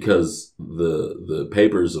 And because the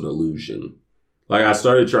paper is an illusion. Like, I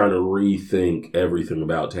started trying to rethink everything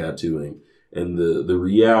about tattooing. And the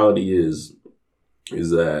reality is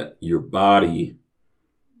that your body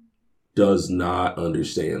does not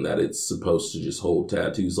understand that it's supposed to just hold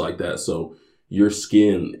tattoos like that. So your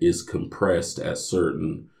skin is compressed at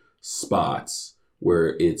certain spots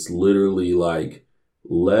where it's literally like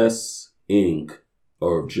less ink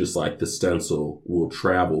or just like the stencil will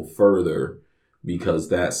travel further because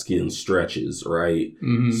that skin stretches, right?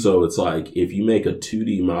 Mm-hmm. So it's like if you make a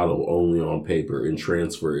 2D model only on paper and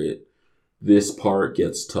transfer it, this part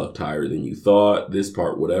gets tucked higher than you thought, this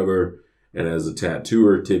part, whatever. And as a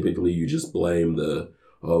tattooer, typically you just blame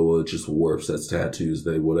it just warps, that's tattoos,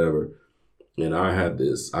 they whatever. And I had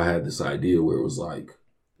this idea where it was like,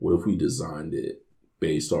 what if we designed it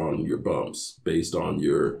based on your bumps, based on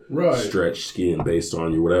your stretched skin, based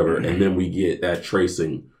on your whatever, and then we get that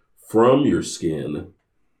tracing from your skin.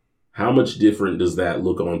 How much different does that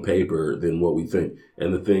look on paper than what we think?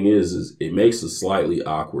 And the thing is it makes a slightly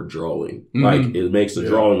awkward drawing. Mm-hmm. Like it makes a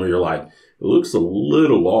drawing where you're like, it looks a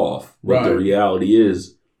little off, but the reality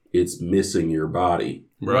is it's missing your body.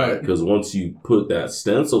 Right. Because once you put that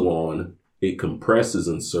stencil on, it compresses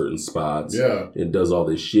in certain spots. Yeah. It does all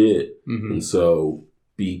this shit. Mm-hmm. And so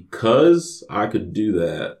because I could do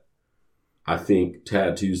that, I think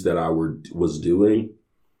tattoos that I was doing,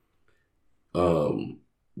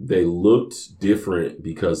 they looked different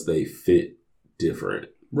because they fit different.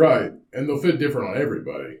 Right. And they'll fit different on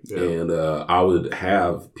everybody. Yeah. And I would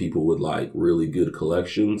have people with like really good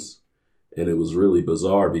collections. And it was really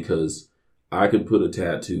bizarre because I could put a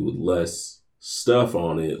tattoo with less stuff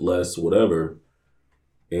on it, less whatever,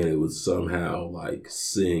 and it would somehow like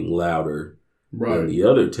sing louder than the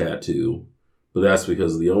other tattoo. But that's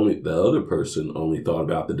because the other person only thought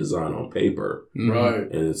about the design on paper. Right.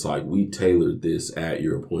 And it's like, we tailored this at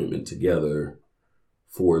your appointment together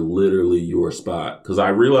for literally your spot. Because I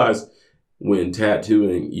realized when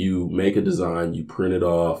tattooing, you make a design, you print it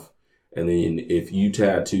off, and then if you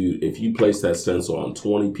place that stencil on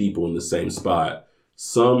 20 people in the same spot,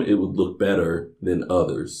 some it would look better than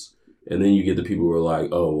others. And then you get the people who are like,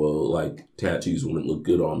 oh, well, like tattoos wouldn't look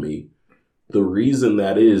good on me. The reason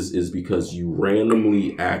that is because you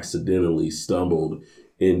randomly, accidentally stumbled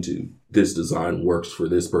into this design works for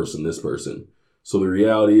this person. So the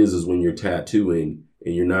reality is when you're tattooing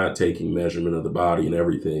and you're not taking measurement of the body and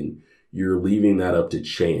everything, you're leaving that up to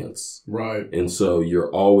chance. Right. And so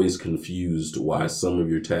you're always confused why some of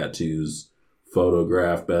your tattoos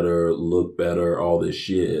photograph better, look better, all this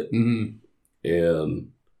shit. Mm-hmm.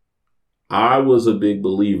 And I was a big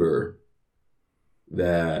believer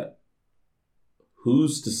that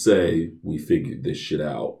who's to say we figured this shit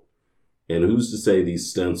out? And who's to say these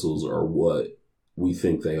stencils are what we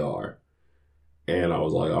think they are? And I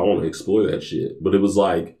was like, I want to explore that shit. But it was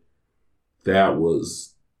like, that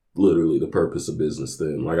was literally the purpose of business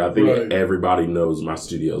then. Like, I think everybody knows my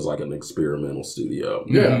studio is like an experimental studio.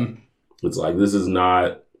 Yeah. Mm-hmm. It's like, this is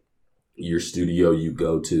not your studio you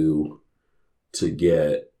go to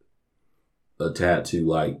get a tattoo,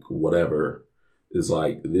 like whatever. It's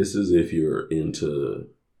like, this is if you're into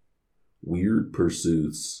weird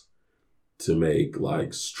pursuits to make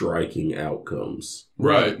like striking outcomes.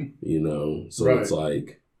 Right. You know? So it's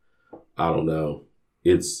like, I don't know.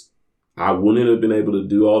 I wouldn't have been able to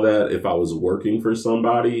do all that if I was working for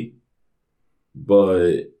somebody.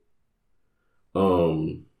 But,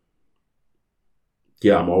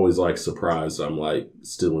 yeah, I'm always like surprised I'm like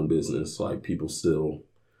still in business. Like people still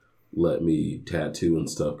let me tattoo and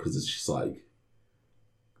stuff because it's just like,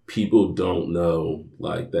 people don't know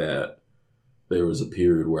like that. There was a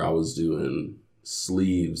period where I was doing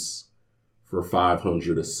sleeves for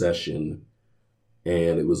 $500 a session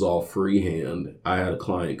and it was all freehand. I had a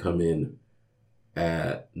client come in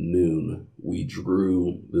at noon. We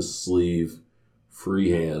drew the sleeve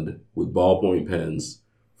freehand with ballpoint pens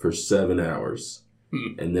for 7 hours.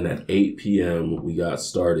 And then at 8 p.m. we got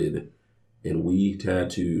started and we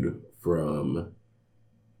tattooed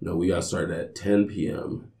we got started at 10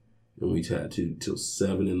 p.m. and we tattooed till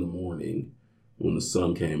 7 in the morning when the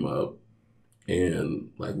sun came up.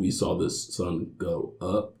 And like we saw the sun go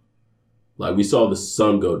up. Like we saw the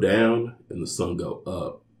sun go down and the sun go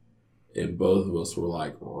up. And both of us were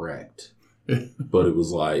like wrecked. But it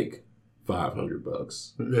was like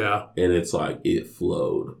 $500. Yeah. And it's like it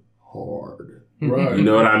flowed hard. Right. You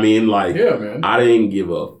know what I mean? Like, yeah, man. I didn't give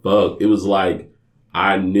a fuck. It was like,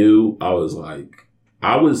 I knew I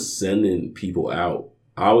was sending people out.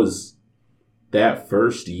 That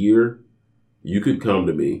first year, you could come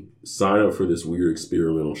to me, sign up for this weird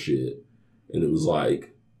experimental shit. And it was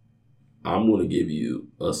like, I'm going to give you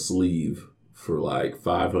a sleeve for like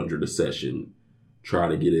 $500 a session. Try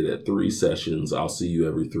to get it at 3 sessions. I'll see you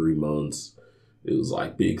every 3 months. It was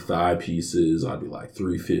like big thigh pieces. I'd be like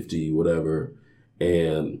 $350, whatever.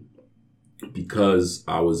 And because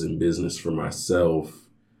I was in business for myself,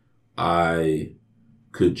 I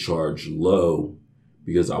could charge low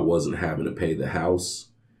because I wasn't having to pay the house.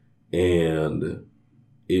 And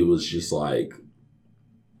it was just like,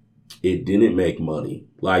 it didn't make money.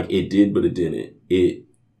 Like, it did, but it didn't.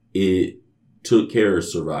 It took care of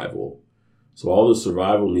survival. So all the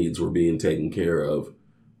survival needs were being taken care of.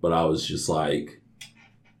 But I was just like,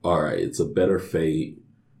 all right, it's a better fate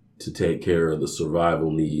to take care of the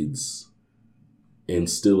survival needs and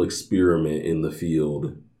still experiment in the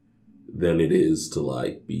field than it is to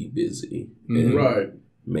like be busy and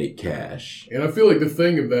make cash. And I feel like the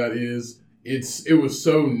thing of that is it was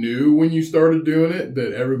so new when you started doing it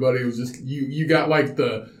that everybody was just you got like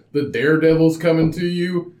the daredevils coming to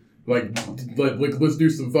you like let's do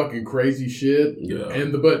some fucking crazy shit. Yeah.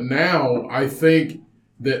 But now I think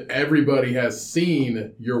that everybody has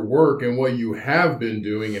seen your work and what you have been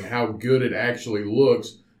doing and how good it actually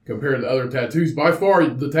looks compared to other tattoos. By far,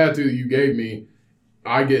 the tattoo that you gave me,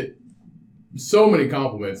 I get so many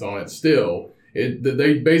compliments on it still.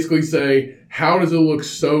 They basically say, how does it look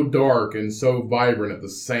so dark and so vibrant at the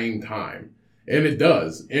same time? And it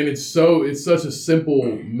does. And it's such a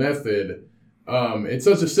simple method. It's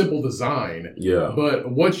such a simple design. Yeah.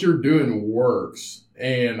 But what you're doing works.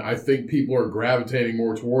 And I think people are gravitating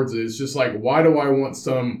more towards it. It's just like, why do I want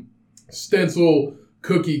some stencil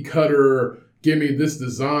cookie cutter, give me this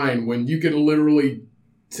design, when you can literally,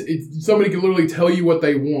 somebody can literally tell you what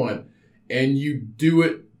they want and you do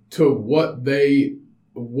it to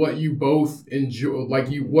what you both enjoy,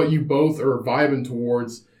 what you both are vibing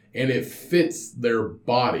towards, and it fits their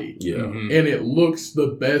body. Yeah. Mm-hmm. And it looks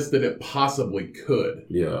the best that it possibly could.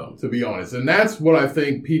 Yeah. To be honest. And that's what I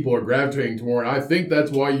think people are gravitating toward. I think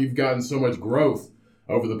that's why you've gotten so much growth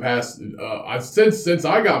over the past, since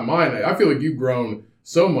I got mine. I feel like you've grown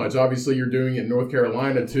so much. Obviously, you're doing it in North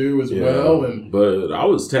Carolina too as well. But I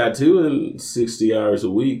was tattooing 60 hours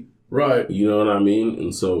a week. Right. You know what I mean?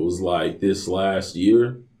 And so it was like this last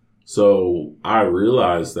year. So I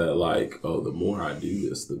realized that like, oh, the more I do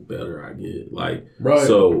this, the better I get. Like,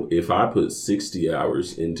 so if I put 60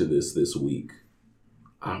 hours into this week,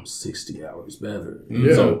 I'm 60 hours better.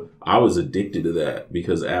 Yeah. So I was addicted to that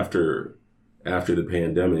because after the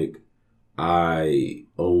pandemic, I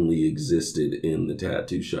only existed in the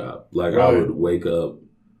tattoo shop. Like I would wake up,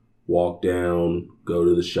 walk down, go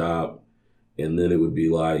to the shop, and then it would be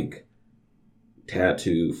like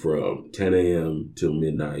tattoo from 10 a.m. till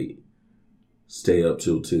midnight, stay up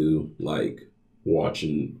till 2, like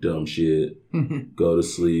watching dumb shit, go to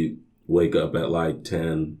sleep, wake up at like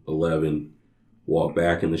 10, 11, walk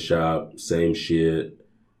back in the shop, same shit.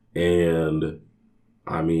 And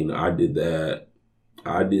I mean, I did that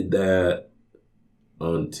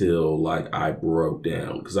until like I broke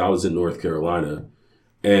down because I was in North Carolina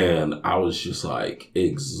and I was just like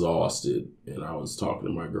exhausted. And I was talking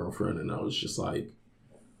to my girlfriend and I was like,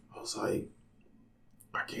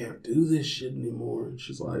 I can't do this shit anymore. And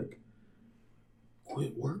she's like,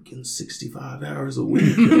 quit working 65 hours a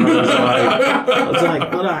week. And I was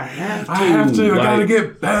like, but I have to. I gotta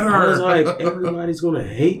get better. I was like, everybody's gonna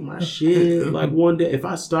hate my shit. Like one day, if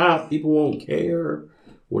I stop, people won't care.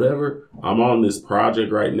 Whatever. I'm on this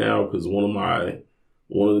project right now because one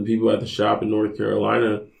of the people at the shop in North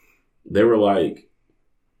Carolina, they were like,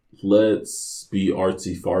 let's be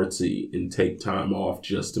artsy fartsy and take time off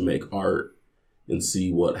just to make art and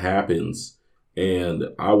see what happens. And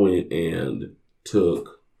I went and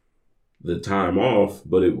took the time off,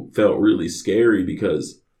 but it felt really scary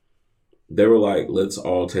because they were like, let's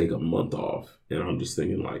all take a month off. And I'm just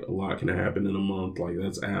thinking like a lot can happen in a month. Like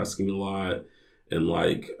that's asking a lot. And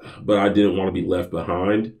like, but I didn't want to be left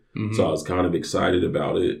behind. Mm-hmm. So I was kind of excited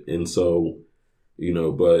about it. And so, you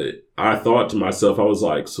know, but I thought to myself, I was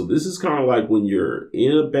like, so this is kind of like when you're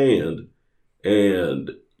in a band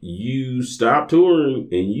and you stop touring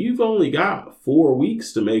and you've only got 4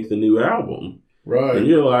 weeks to make the new album. Right. And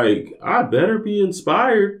you're like, I better be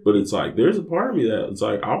inspired. But it's like, there's a part of me that it's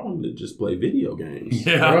like, I wanted to just play video games.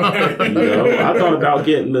 Yeah. Right. You know, I thought about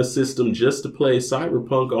getting a system just to play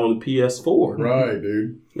Cyberpunk on the PS4. Right,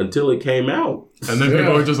 dude. Until it came out. And then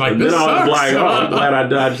people were just like, and this then I was like, oh, I'm glad I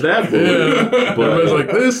dodged that bullet. Yeah. But everybody's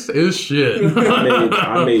like, this is shit.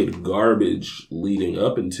 I made garbage leading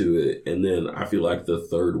up into it. And then I feel like the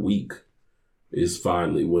third week is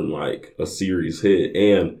finally when like a series hit.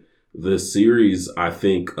 And the series, I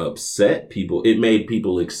think, upset people. It made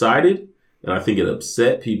people excited. And I think it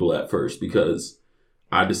upset people at first because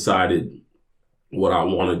I decided what I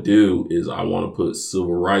want to do is I want to put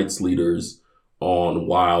civil rights leaders on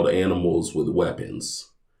wild animals with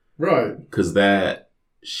weapons. Right. Because that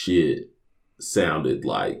shit sounded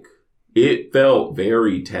like it felt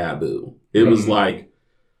very taboo. It was like,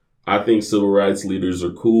 I think civil rights leaders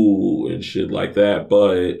are cool and shit like that,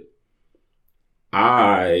 but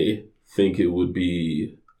I think it would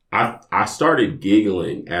be, I started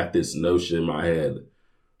giggling at this notion in my head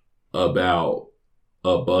about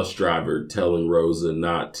a bus driver telling Rosa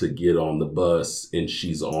not to get on the bus and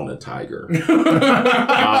she's on a tiger.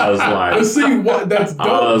 I was like, see what that's dope,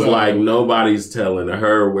 I was like, nobody's telling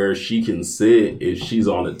her where she can sit if she's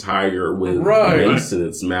on a tiger with mace in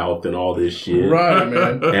its mouth and all this shit. Right,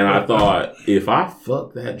 man. And I thought, if I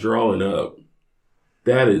fuck that drawing up,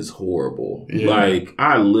 that is horrible. Yeah. Like,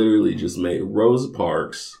 I literally just made Rosa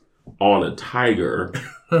Parks on a tiger.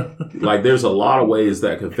 Like, there's a lot of ways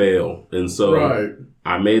that could fail. And so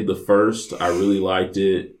I made the first. I really liked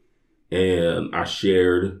it. And I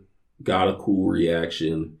shared, got a cool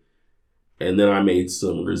reaction. And then I made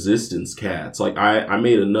some resistance cats. Like, I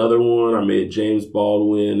made another one. I made James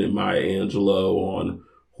Baldwin and Maya Angelou on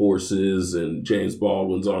horses. And James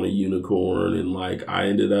Baldwin's on a unicorn. And, like, I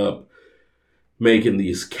ended up making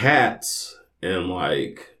these cats. And,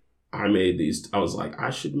 like, I was like,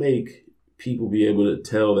 I should make people be able to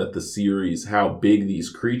tell that the series, how big these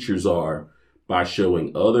creatures are by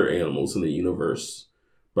showing other animals in the universe.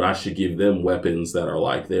 But I should give them weapons that are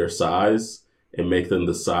like their size and make them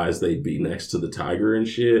the size they'd be next to the tiger and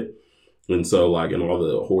shit. And so, like, and all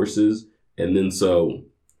the horses. And then so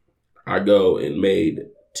I go and made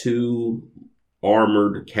 2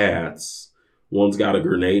 armored cats. One's got a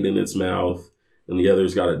grenade in its mouth and the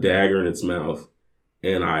other's got a dagger in its mouth.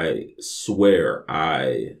 And I swear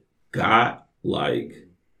I got like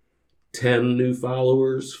 10 new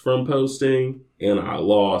followers from posting, and I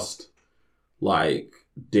lost like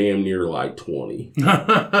damn near like 20.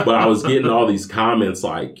 But I was getting all these comments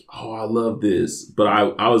like, oh, I love this. But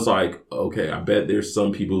I was like, okay, I bet there's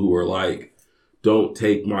some people who are like, don't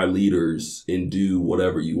take my leaders and do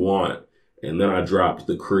whatever you want. And then I dropped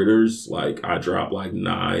the critters. Like, I dropped like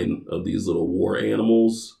 9 of these little war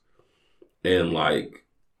animals. And like,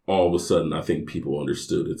 all of a sudden, I think people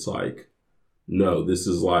understood. It's like, no, this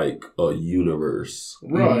is like a universe.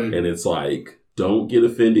 Right. And it's like, don't get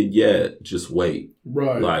offended yet. Just wait.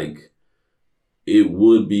 Right. Like, it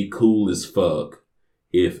would be cool as fuck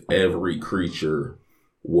if every creature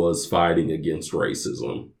was fighting against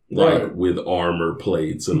racism. Like, with armor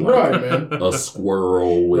plates and like a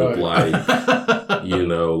squirrel with like, you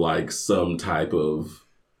know, like some type of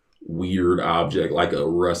weird object, like a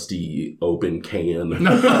rusty open can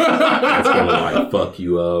that's gonna like fuck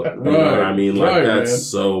you up. You know what I mean? Like, that's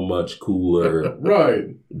so much cooler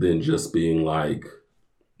than just being like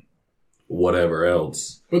whatever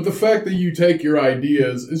else. But the fact that you take your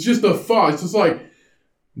ideas, it's just a thought. It's just like,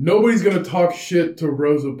 nobody's gonna talk shit to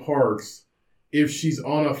Rosa Parks if she's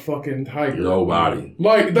on a fucking tiger. Nobody.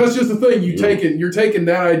 Like, that's just the thing. You're taking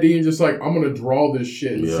that idea and just like, I'm gonna draw this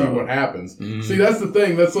shit and see what happens. See, that's the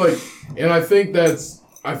thing. That's like, and I think that's,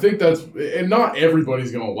 and not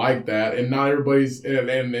everybody's gonna like that, and not everybody's,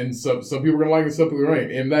 and some people are gonna like it, some people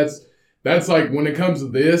ain't. And that's like, when it comes to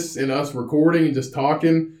this and us recording and just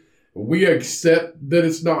talking, we accept that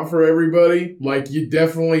it's not for everybody. Like, you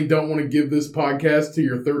definitely don't want to give this podcast to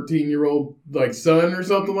your 13-year-old like son or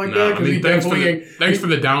something like that. I mean, thanks for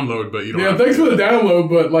the download, but you don't. Yeah, thanks for the download,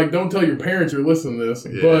 but like, don't tell your parents you're listening to this.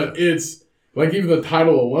 Yeah. But it's like, even the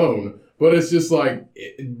title alone. But it's just like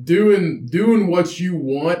doing what you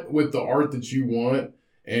want with the art that you want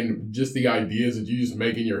and just the ideas that you just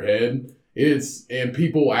make in your head. And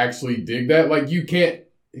people actually dig that. Like, you can't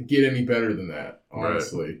get any better than that.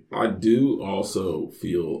 Honestly, I do also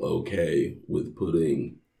feel okay with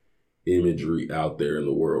putting imagery out there in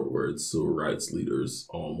the world where it's civil rights leaders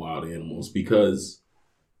on wild animals, because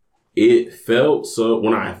it felt so,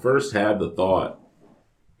 when I first had the thought,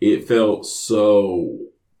 it felt so,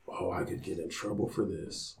 I could get in trouble for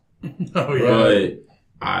this. Oh, yeah. But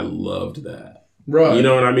I loved that. Right. You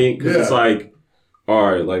know what I mean? Because it's like,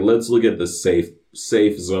 all right, like, let's look at the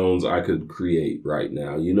safe zones I could create right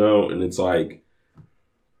now, you know? And it's like,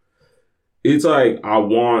 I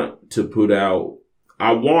want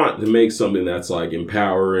to make something that's like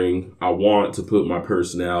empowering. I want to put my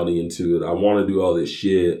personality into it. I want to do all this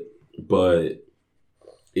shit, but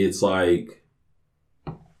it's like,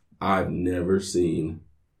 I've never seen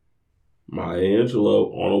Maya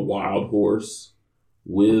Angelou on a wild horse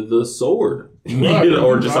with a sword,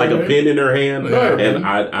 or just like a pen in her hand. And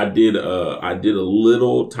I did a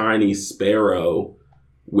little tiny sparrow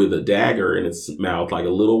with a dagger in its mouth, like a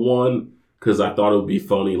little one. Because I thought it would be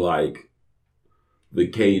funny, like, the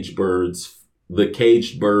caged bird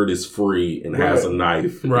is free and has a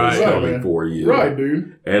knife and is coming for you. Right,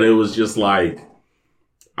 dude. And it was just like,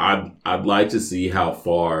 I'd like to see how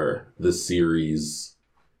far the series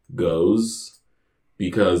goes,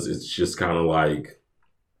 because it's just kind of like,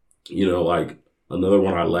 like another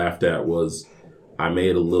one I laughed at was I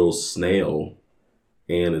made a little snail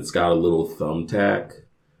and it's got a little thumbtack,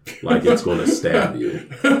 like it's going to stab you.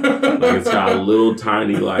 Like it's got a little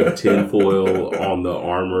tiny like tinfoil on the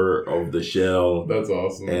armor of the shell. That's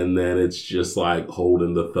awesome. And then it's just like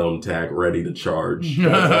holding the thumbtack ready to charge.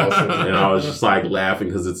 That's awesome. And I was just like laughing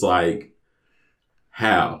because it's like,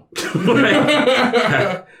 how?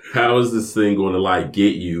 Like, how is this thing going to like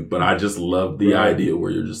get you? But I just love the idea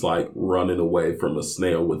where you're just like running away from a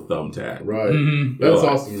snail with thumbtack. Right. That's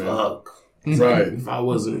like, awesome, man. Fuck. Right. If I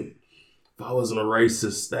wasn't a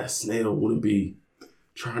racist, that snail wouldn't be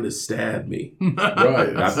trying to stab me.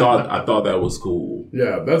 Right. I thought that was cool.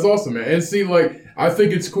 Yeah, that's awesome, man. And see, like, I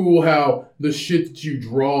think it's cool how the shit that you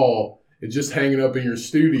draw is just hanging up in your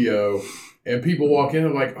studio, and people walk in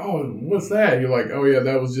and like, oh, what's that? You're like, oh yeah,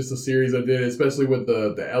 that was just a series I did, especially with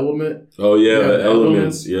the element. Oh yeah, the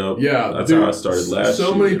elements. Yep. Yeah, that's how I started last year.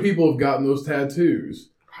 So many people have gotten those tattoos.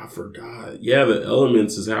 I forgot. Yeah, the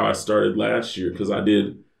elements is how I started last year, because I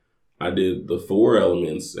did the 4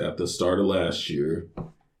 elements at the start of last year,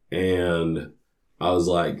 and I was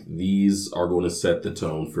like, these are going to set the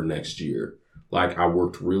tone for next year. Like, I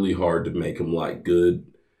worked really hard to make them like good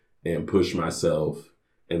and push myself,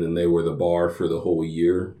 and then they were the bar for the whole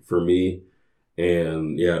year for me.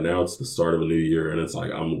 And yeah, now it's the start of a new year, and it's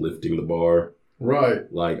like I'm lifting the bar.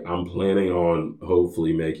 Right. Like, I'm planning on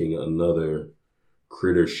hopefully making another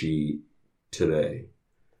critter sheet today,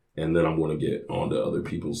 and then I'm going to get onto other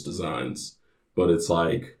people's designs. But it's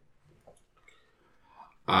like,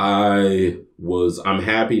 I'm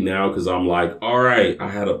happy now because I'm like, all right, I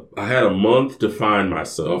had a month to find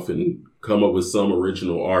myself and come up with some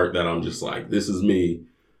original art that I'm just like, this is me.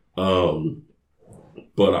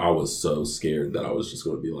 But I was so scared that I was just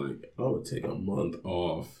going to be like, I would take a month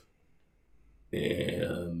off,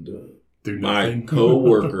 and my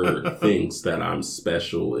coworker thinks that I'm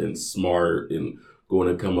special and smart and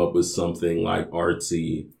going to come up with something like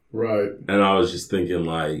artsy. Right. And I was just thinking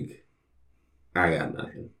like, I got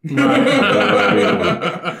nothing. Right.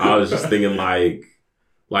 I was just thinking like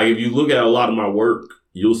if you look at a lot of my work,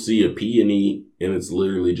 you'll see a peony and it's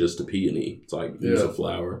literally just a peony. It's like, it's a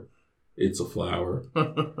flower. It's a flower.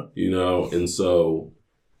 And so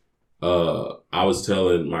I was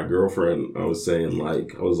telling my girlfriend, I was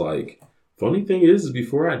like, funny thing is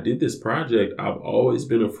before I did this project, I've always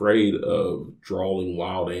been afraid of drawing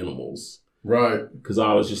wild animals. Right. Because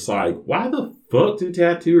I was just like, why the fuck do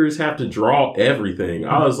tattooers have to draw everything?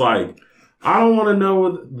 I was like, I don't want to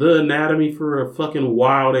know the anatomy for a fucking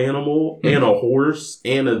wild animal and a horse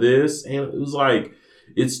and a this. And it was like,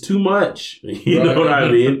 it's too much. You know what I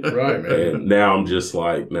mean? Right, man. And now I'm just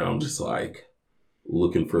like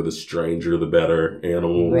looking for the stranger, the better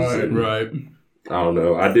animals. Right, right. I don't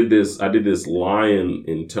know. I did this lion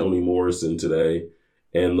in Toni Morrison today,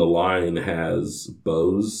 and the lion has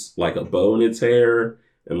bows, like a bow in its hair,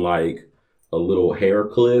 and like a little hair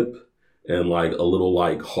clip, and like a little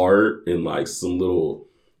like heart, and like some little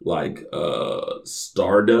like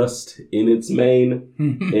stardust in its mane.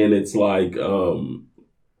 And it's like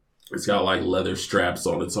it's got like leather straps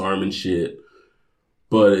on its arm and shit.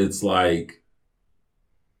 But it's like,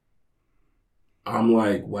 I'm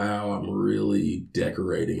like, wow, I'm really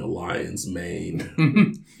decorating a lion's mane,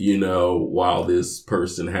 while this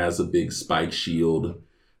person has a big spike shield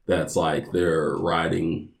that's like they're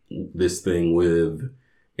riding this thing with,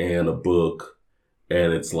 and a book.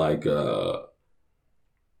 And it's like, I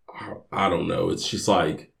don't know. It's just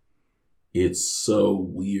like, it's so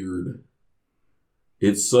weird.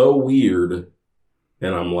 It's so weird.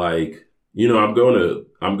 And I'm like, I'm going to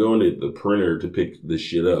the printer to pick this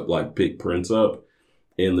shit up, like pick prints up.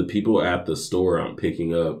 And the people at the store I'm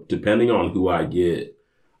picking up, depending on who I get,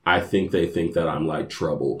 I think they think that I'm like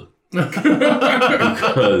troubled.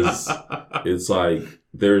 Because it's like,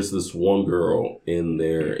 there's this one girl in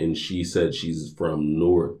there, and she said she's from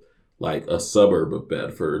North, like a suburb of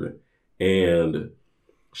Bedford. And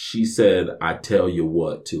she said, I tell you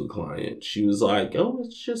what, to a client. She was like, oh,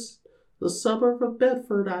 it's just the suburb of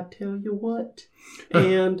Bedford, I tell you what.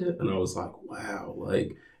 And I was like, wow.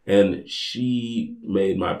 Like, and she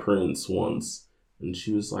made my prints once, and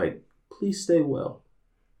she was like, please stay well.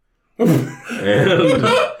 And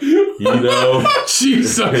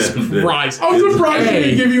Jesus Christ. I was surprised they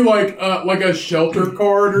didn't give you like a shelter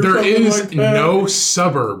card or something. There is no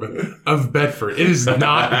suburb of Bedford. It is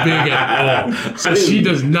not big at all. So she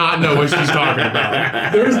does not know what she's talking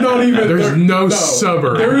about. There's no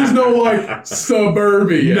suburb. There is no like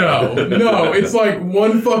suburbia. No. It's like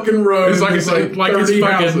one fucking road. It's like 30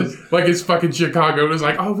 houses. It's fucking Chicago. It's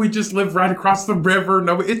like, oh, we just live right across the river.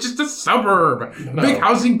 No, it's just a suburb. Big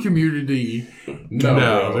housing community.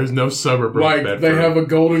 No, there's no suburb of Bedford. They have a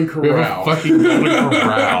Golden Corral. We have a fucking Golden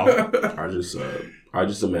Corral. I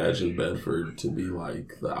just imagine Bedford to be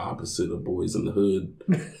like the opposite of Boys in the Hood,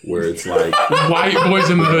 where it's like white Boys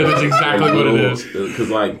in the Hood is exactly what it is. Because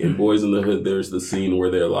like in Boys in the Hood, there's the scene where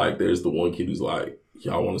there's the one kid who's like,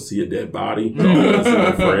 y'all want to see a dead body? All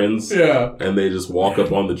their friends, and they just walk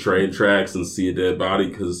up on the train tracks and see a dead body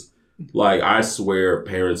because. Like, I swear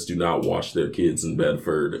parents do not watch their kids in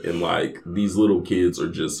Bedford. And, like, these little kids are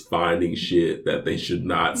just finding shit that they should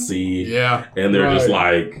not see. Yeah. And they're just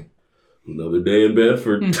like, another day in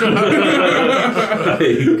Bedford. It's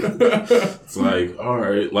like, all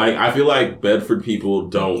right. Like, I feel like Bedford people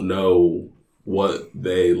don't know what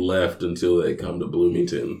they left until they come to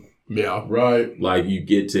Bloomington. Yeah. Right. Like, you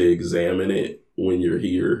get to examine it when you're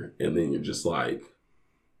here. And then you're just like,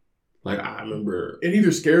 I remember... It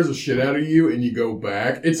either scares the shit out of you and you go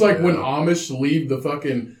back. It's like when Amish leave the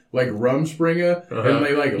fucking, like, Rumspringa and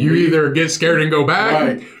they, like... You either get scared and go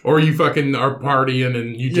back, or you fucking are partying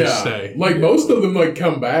and you just stay. Like, most of them, like,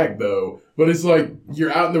 come back, though. But it's like,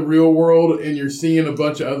 you're out in the real world and you're seeing a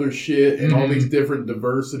bunch of other shit and all these different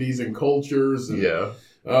diversities and cultures. And,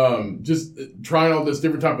 just trying all this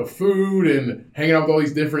different type of food and hanging out with all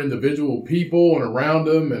these different individual people and around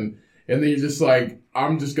them. And then you're just like...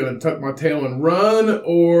 I'm just going to tuck my tail and run,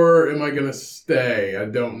 or am I going to stay? I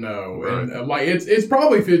don't know. Right. And like, it's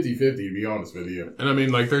probably 50-50, to be honest with you. And I mean,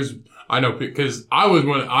 like, I know, because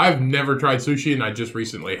I've never tried sushi, and I just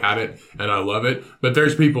recently had it, and I love it. But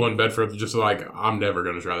there's people in Bedford just like, I'm never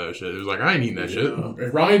going to try that shit. It was like, I ain't eating that shit.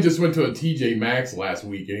 And Ryan just went to a TJ Maxx last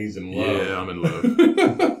week, and he's in love. Yeah, I'm in love.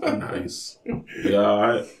 Nice.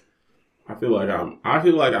 Yeah, I feel like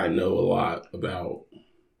I know a lot about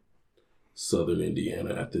Southern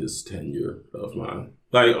Indiana at this tenure of mine.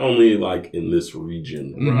 Like, only, like, in this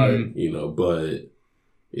region. Right. You know, but,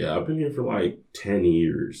 yeah, I've been here for, like, 10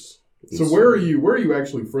 years. So where are you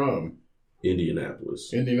actually from?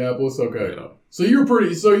 Indianapolis. Indianapolis? Okay. Yeah. So you're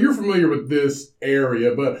familiar with this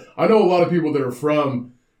area, but I know a lot of people that are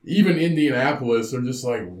from even Indianapolis are just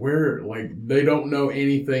like, they don't know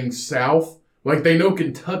anything south. Like, they know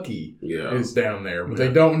Kentucky is down there, but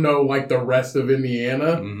they don't know, like, the rest of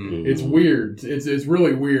Indiana. Mm-hmm. It's weird. It's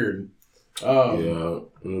really weird. And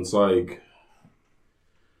it's like,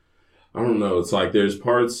 I don't know. It's like there's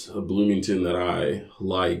parts of Bloomington that I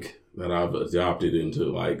like, that I've adopted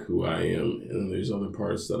into, like, who I am. And then there's other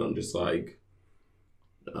parts that I'm just like,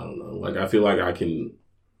 I don't know. Like, I feel like I can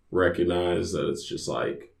recognize that it's just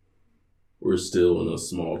like, we're still in a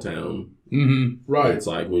small town. Mm-hmm. Right. It's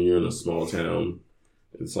like when you're in a small town,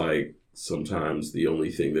 it's like sometimes the only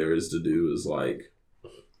thing there is to do is like,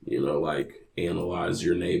 you know, like analyze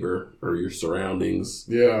your neighbor or your surroundings.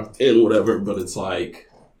 Yeah. And whatever. But it's like,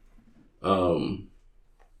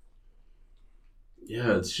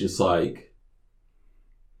 it's just like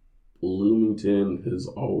Bloomington has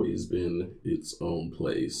always been its own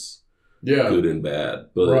place. Yeah. Good and bad.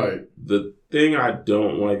 But the thing I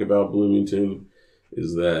don't like about Bloomington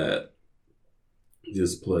is that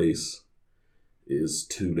this place is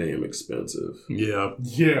too damn expensive. Yeah.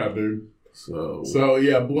 Yeah, dude. So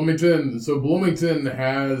yeah, Bloomington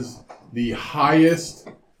has the highest,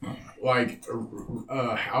 like,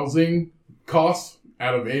 housing costs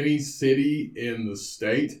out of any city in the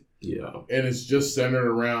state. Yeah. And it's just centered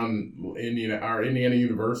around Indiana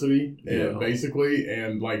University, and basically,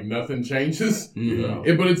 and like nothing changes. Yeah.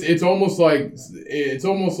 But it's almost like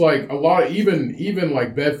a lot of even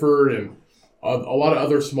like Bedford and a lot of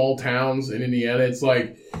other small towns in Indiana. It's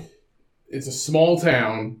like it's a small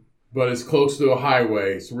town, but it's close to a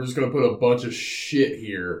highway, so we're just gonna put a bunch of shit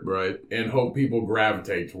here, right, and hope people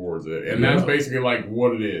gravitate towards it. And that's basically like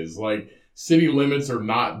what it is. Like, city limits are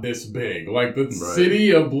not this big. Like, the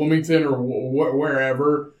city of Bloomington or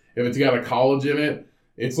wherever, if it's got a college in it,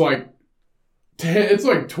 it's like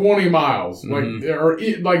 20 miles, or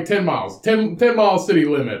like 10 miles, 10 miles city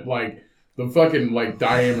limit, like the fucking like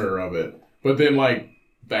diameter of it. But then like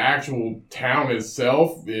the actual town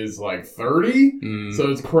itself is like 30. So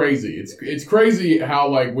it's crazy. It's crazy how,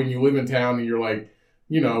 like, when you live in town and you're like,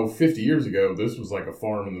 50 years ago, this was like a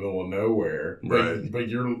farm in the middle of nowhere. Right. But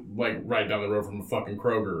you're like right down the road from a fucking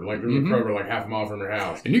Kroger. Like there's a Kroger like half a mile from your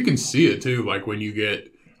house. And you can see it too, like when you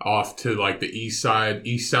get off to like the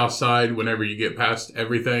east-south side, whenever you get past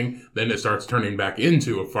everything, then it starts turning back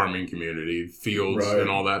into a farming community, fields and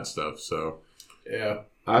all that stuff. So, yeah.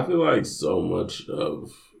 I feel like so much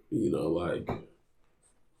of, like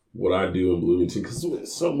what I do in Bloomington,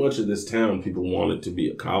 because so much of this town, people want it to be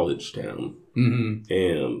a college town. Mm-hmm.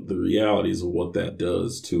 And the realities of what that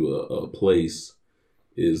does to a place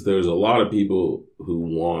is there's a lot of people who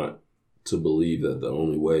want to believe that the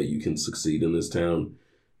only way you can succeed in this town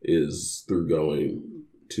is through going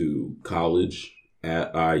to college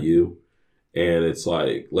at IU. And it's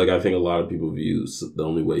like I think a lot of people view the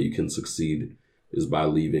only way you can succeed is by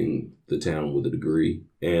leaving the town with a degree.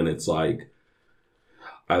 And it's like,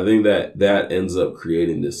 I think that ends up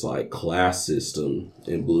creating this like class system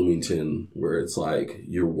in Bloomington where it's like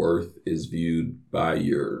your worth is viewed by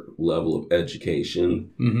your level of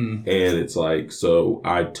education. Mm-hmm. And it's like, so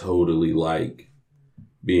I totally like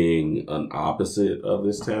being an opposite of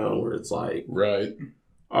this town where it's like, right.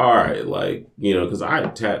 All right, like, because I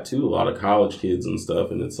tattoo a lot of college kids and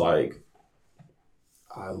stuff. And it's like,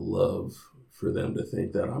 I love for them to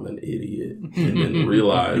think that I'm an idiot and then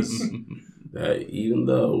realize that even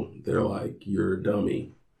though they're like, you're a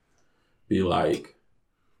dummy, be like,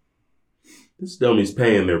 this dummy's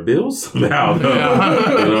paying their bills somehow,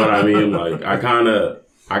 though. You know what I mean? Like, I kind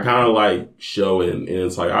of like showing, and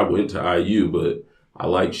it's like, I went to IU, but I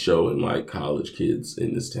like showing like college kids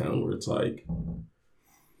in this town where it's like,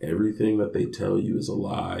 everything that they tell you is a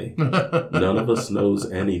lie. None of us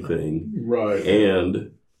knows anything. Right.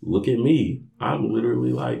 And look at me. I'm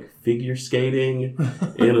literally like figure skating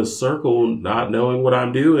in a circle, not knowing what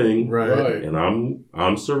I'm doing. Right. And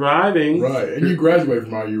I'm surviving. Right. And you graduated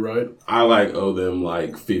from IU, right? I like owe them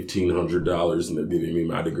like $1,500 and they're giving me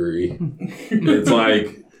my degree.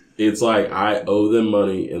 It's like I owe them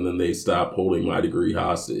money and then they stop holding my degree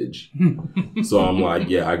hostage. So I'm like,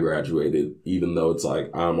 yeah, I graduated, even though it's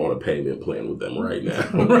like I'm on a payment plan with them right now.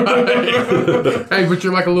 Right. Hey, but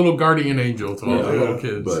you're like a little guardian angel to all the little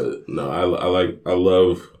kids. But no,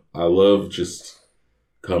 I love just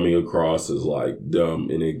coming across as like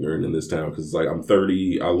dumb and ignorant in this town because it's like I'm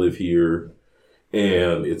 30, I live here,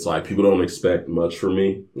 and it's like people don't expect much from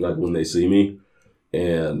me, like when they see me,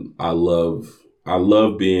 and I love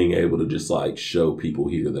being able to just like show people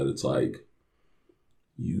here that it's like,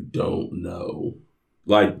 you don't know.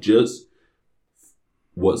 Like just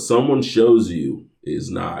what someone shows you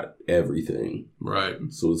is not everything. Right.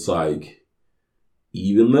 So it's like,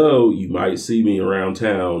 even though you might see me around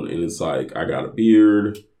town and it's like, I got a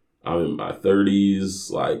beard, I'm in my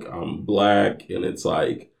 30s, like I'm black, and it's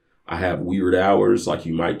like, I have weird hours. Like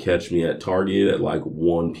you might catch me at Target at like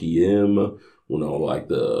 1 p.m. when all like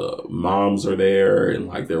the moms are there and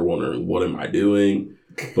like they're wondering, what am I doing?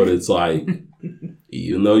 But it's like,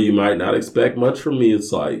 even though you might not expect much from me,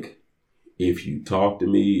 it's like, if you talk to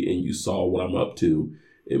me and you saw what I'm up to,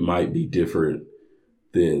 it might be different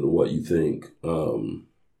than what you think.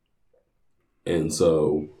 And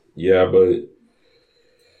so, yeah, but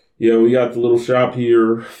yeah, we got the little shop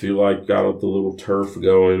here. Feel like got the little turf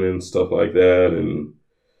going and stuff like that. And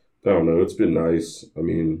I don't know, it's been nice. I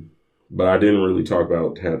mean, but I didn't really talk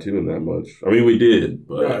about tattooing that much. I mean, we did,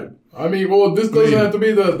 but right. I mean, well, this doesn't have to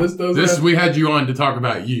be we had you on to talk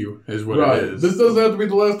about you, is what it is. This doesn't have to be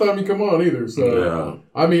the last time you come on either. So,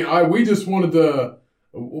 yeah. I mean, we just wanted to.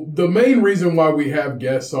 The main reason why we have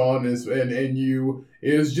guests on is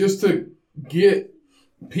just to get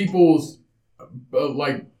people's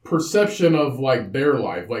like perception of like their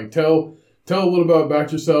life. Like tell a little bit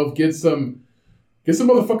about yourself. Get some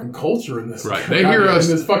motherfucking culture in this. Right. They hear us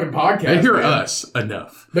in this fucking podcast. They hear us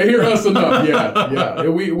enough. They hear us enough. Yeah.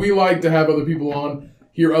 We like to have other people on,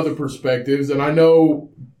 hear other perspectives, and I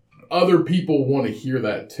know other people want to hear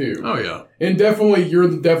that too. Oh yeah. And definitely, you're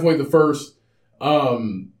definitely the first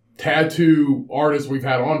tattoo artist we've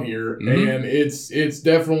had on here, and it's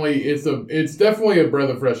definitely a breath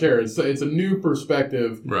of fresh air. It's a new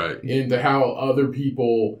perspective into how other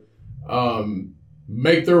people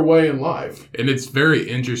make their way in life. And it's very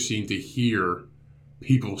interesting to hear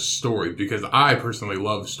people's stories because I personally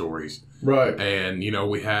love stories. Right. And,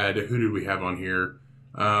 who did we have on here?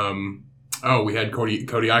 We had Cody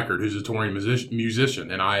Eichert, who's a touring musician.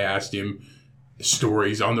 And I asked him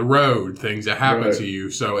stories on the road, things that happened to you.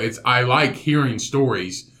 So I like hearing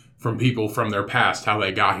stories from people from their past, how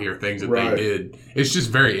they got here, things that they did. It's just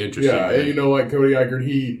very interesting. Yeah. And like Cody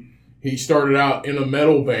Eichert, he started out in a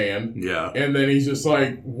metal band. Yeah. And then he's just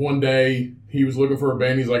like, one day he was looking for a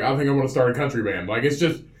band. He's like, I think I'm going to start a country band. Like, it's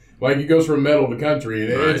just, like, he goes from metal to country.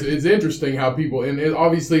 And it's interesting how people, and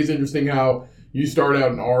obviously it's interesting how you start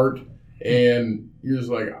out in art and you're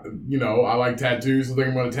just like, you know, I like tattoos. I think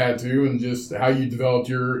I'm going to tattoo. And just how you developed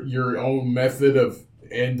your own method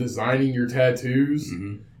and designing your tattoos.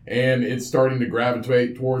 Mm-hmm. And it's starting to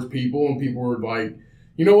gravitate towards people. And people are like,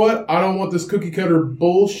 you know what? I don't want this cookie cutter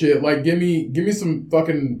bullshit. Like, give me some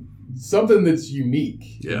fucking something that's unique.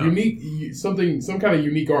 Yeah. Some kind of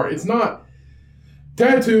unique art. It's not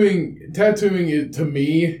tattooing. Tattooing to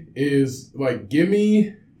me is like, give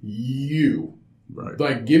me you. Right.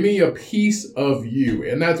 Like, give me a piece of you,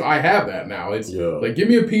 and I have that now. It's like, give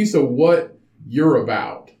me a piece of what you're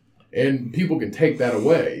about, and people can take that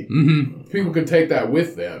away. Mm-hmm. People can take that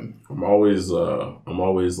with them. I'm always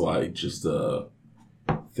like just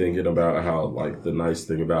thinking about how, like, the nice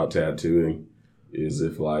thing about tattooing is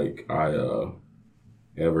if, like, I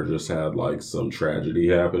ever just had, like, some tragedy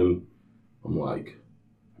happen, I'm like,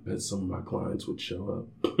 I bet some of my clients would show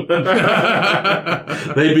up.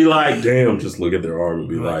 They'd be like, damn, just look at their arm and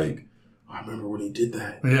be like, I remember when he did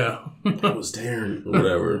that. Yeah. That was Terin or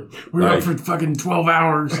whatever. We're up for fucking 12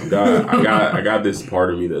 hours. I got this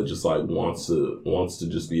part of me that just, like, wants to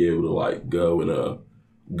just be able to, like, go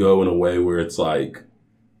in a way where it's like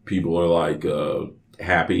people are like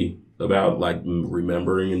happy about, like,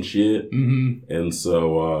 remembering and shit. Mm-hmm. And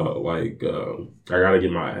so I gotta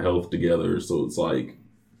get my health together. So it's like,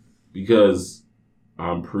 because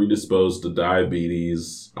I'm predisposed to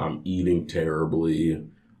diabetes, I'm eating terribly,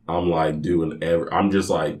 I'm like I'm just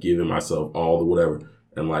like giving myself all the whatever.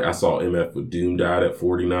 And like I saw MF with Doom died at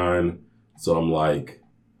 49. So I'm like,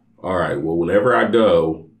 all right, well, whenever I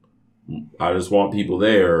go, I just want people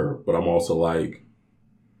there, but I'm also like,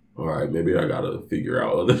 all right, maybe I gotta figure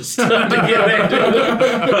out other stuff to get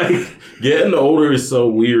into. Like, getting older is so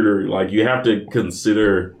weird. Like, you have to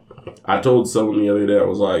consider. I told someone the other day, I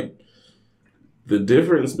was like, the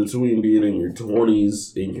difference between being in your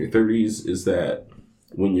 20s and your 30s is that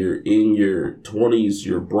when you're in your 20s,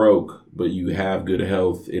 you're broke, but you have good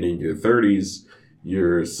health, and in your 30s,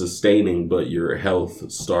 you're sustaining, but your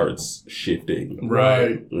health starts shifting.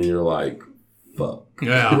 Right. And you're like, fuck.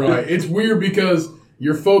 Yeah. Right. It's weird because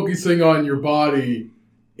you're focusing on your body,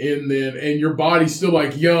 and your body's still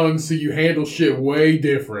like young, so you handle shit way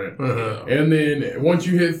different. Uh-huh. And then once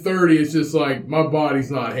you hit 30, it's just like, my body's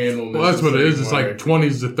not handling this. Well, that's what it is. It's like 20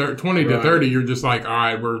 to 30, you're just like, all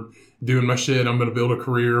right, we're doing my shit. I'm going to build a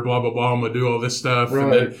career, blah, blah, blah. I'm going to do all this stuff. Right.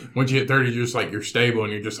 And then once you hit 30, you're just like, you're stable,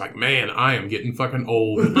 and you're just like, man, I am getting fucking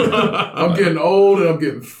old. I'm getting old, and I'm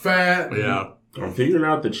getting fat. Yeah. I'm figuring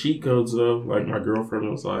out the cheat codes, though. Like, my girlfriend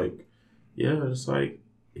was like, yeah, it's like,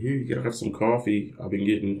 here, you can have some coffee. I've been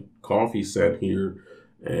getting coffee sent here.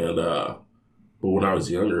 And, but when I was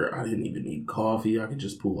younger, I didn't even need coffee. I could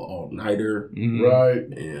just pull an all-nighter. Mm-hmm. Right.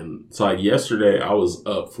 And it's like yesterday, I was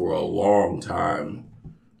up for a long time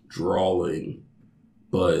drawing,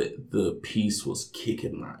 but the piece was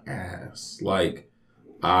kicking my ass. Like,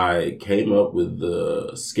 I came up with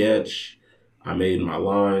the sketch. I made my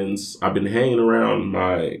lines. I've been hanging around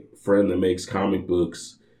my friend that makes comic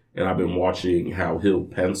books, and I've been watching how he'll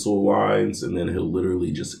pencil lines and then he'll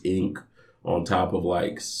literally just ink on top of,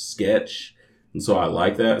 like, sketch. And so I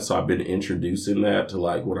like that. So I've been introducing that to,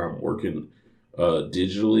 like, when I'm working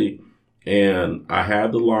digitally. And I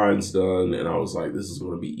had the lines done, and I was like, this is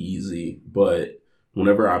going to be easy. But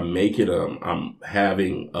whenever I'm making them, I'm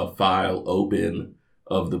having a file open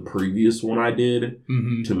of the previous one I did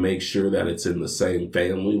to make sure that it's in the same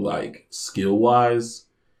family, like, skill-wise.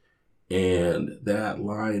 And that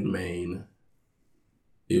line main,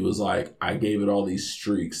 it was like I gave it all these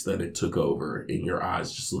streaks that it took over in your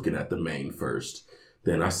eyes just looking at the main first.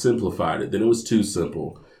 Then I simplified it. Then it was too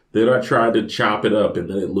simple. Then I tried to chop it up, and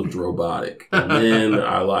then it looked robotic. And then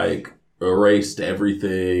I, like, erased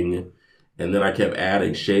everything. And then I kept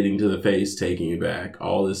adding shading to the face, taking it back,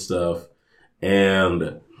 all this stuff.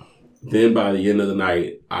 And then by the end of the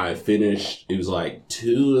night, I finished, it was like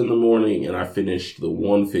 2 a.m, and I finished the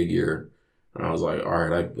one figure. And I was like, all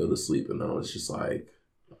right, I can go to sleep. And then I was just like,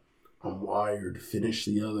 I'm wired, finish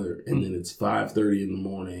the other. And then it's 5:30 in the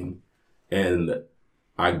morning. And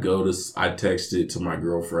I texted to my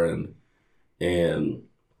girlfriend, and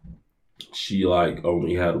she, like,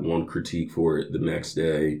 only had one critique for it the next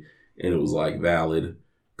day. And it was, like, valid.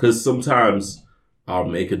 Because sometimes I'll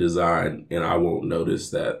make a design and I won't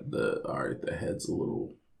notice that the head's a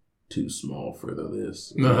little too small for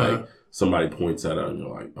this. Like, somebody points that out and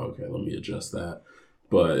you're like, okay, let me adjust that.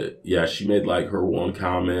 But yeah, she made, like, her one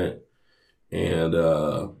comment, and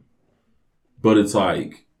But it's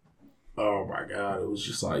like, oh my God, it was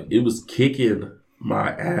just like, it was kicking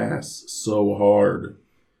my ass so hard.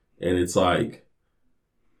 And it's like,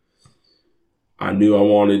 I knew I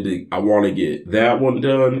want to get that one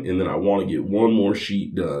done, and then I want to get one more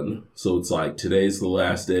sheet done. So it's like, today's the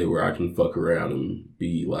last day where I can fuck around and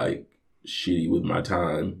be like shitty with my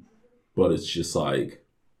time. But it's just like,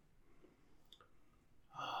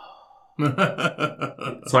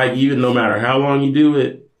 it's like, even no matter how long you do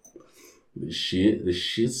it, the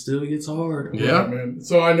shit still gets hard. Yeah, man.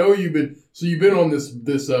 So I know you've been on this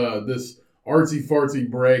artsy fartsy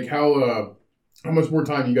break. How much more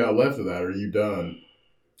time you got left of that? Or are you done?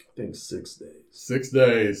 I think 6 days. 6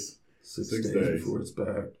 days. 6 days before it's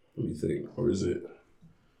back. Let me think. Or is it?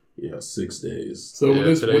 Yeah, 6 days. So when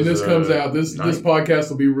this comes out, this podcast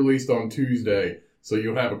will be released on Tuesday. So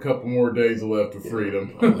you'll have a couple more days left of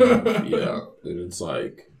freedom. Yeah. And it's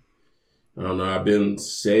like, I don't know. I've been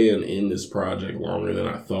staying in this project longer than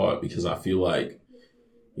I thought because I feel like,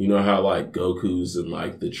 you know how like Goku's in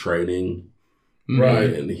like the training.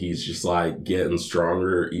 Right. And he's just like getting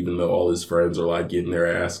stronger, even though all his friends are like getting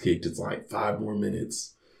their ass kicked. It's like 5 more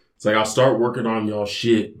minutes. It's like, I'll start working on y'all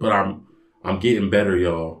shit, but I'm getting better,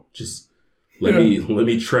 y'all. Just let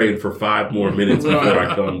me train for 5 more minutes before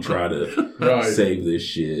I come try to save this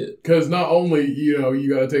shit. Because not only, you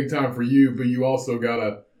got to take time for you, but you also got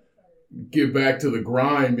to get back to the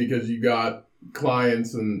grind because you got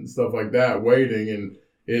clients and stuff like that waiting. And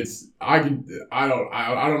I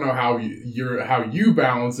don't know how you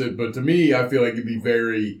balance it, but to me, I feel like it'd be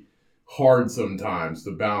very hard sometimes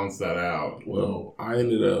to balance that out. Well, I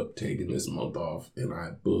ended up taking this month off, and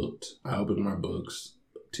I opened my books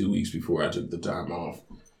 2 weeks before I took the time off.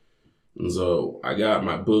 And so I got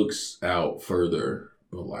my books out further,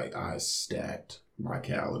 but like I stacked my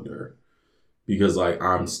calendar because like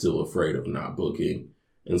I'm still afraid of not booking.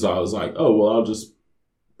 And so I was like, oh, well, I'll just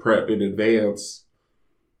prep in advance.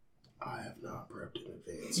 I have not prepped in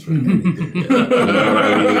advance for anything yet. You know what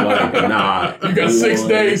I mean? Like, not you got 6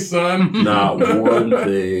 days, son. Not one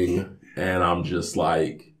thing. And I'm just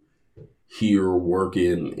like here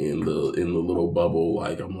working in the little bubble.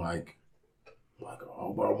 Like, I'm like,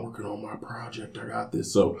 oh, but I'm working on my project. I got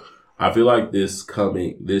this. So I feel like this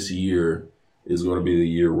year is going to be the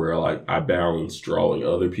year where like I balance drawing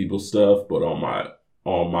other people's stuff, but on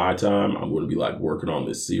my time, I'm going to be like working on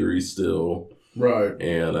this series still. Right.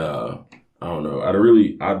 And I don't know.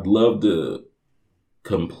 I'd love to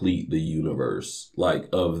complete the universe like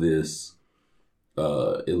of this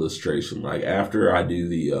illustration. Like after I do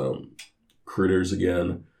the critters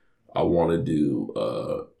again, I want to do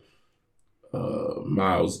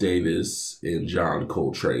Miles Davis and John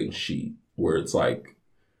Coltrane sheet where it's like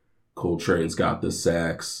Coltrane's got the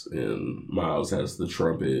sax and Miles has the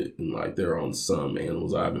trumpet and like they're on some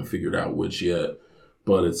animals. I haven't figured out which yet,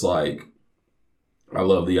 but it's like I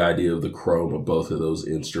love the idea of the chrome of both of those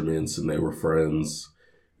instruments and they were friends.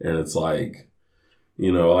 And it's like,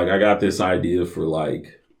 like I got this idea for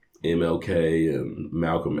like MLK and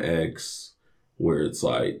Malcolm X where it's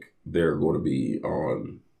like they're going to be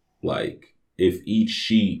on like if each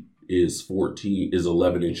sheet is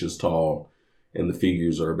 11 inches tall and the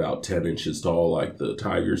figures are about 10 inches tall, like the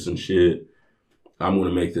tigers and shit, I'm going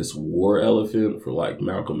to make this war elephant for like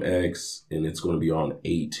Malcolm X and it's going to be on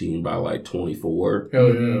 18 by like 24.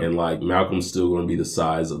 Hell yeah. And like Malcolm's still going to be the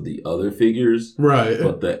size of the other figures. Right.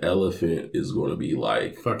 But the elephant is going to be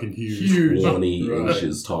like fucking huge. 20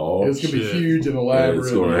 inches tall. It's going to be huge and elaborate. And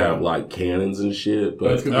it's going to have like cannons and shit. But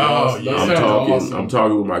that's going to be awesome. Yeah. I'm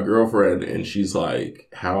talking with my girlfriend and she's like,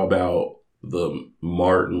 how about the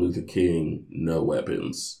Martin Luther King no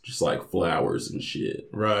weapons? Just like flowers and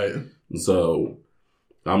shit. Right. And so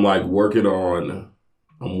I'm like working on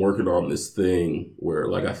this thing where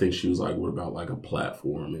like I think she was like, what about like a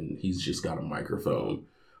platform? And he's just got a microphone.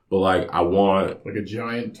 But like I want like a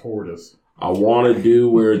giant tortoise. I want to do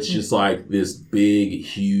where it's just like this big,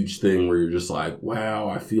 huge thing where you're just like, wow,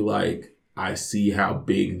 I feel like I see how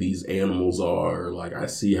big these animals are. Like I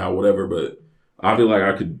see how whatever, but I feel like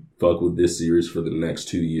I could fuck with this series for the next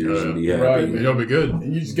 2 years and be happy. Right, it'll be good.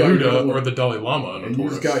 And you just got Buddha or the Dalai Lama on and you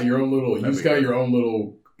just got your own little you just got your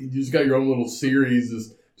own little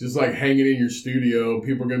series just like hanging in your studio.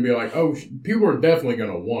 People are going to be like, oh, people are definitely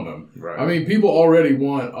going to want them. Right. I mean, people already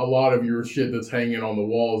want a lot of your shit that's hanging on the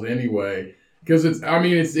walls anyway because it's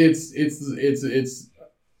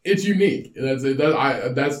unique. That's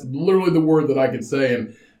literally the word that I could say,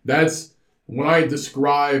 and that's when I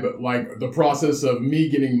describe like the process of me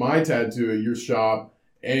getting my tattoo at your shop,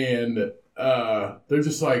 and they're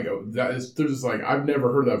just like I've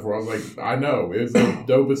never heard that before. I was like, I know, it's the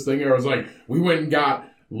dopest thing ever. I was like, we went and got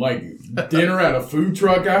like dinner at a food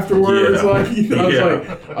truck afterwards. I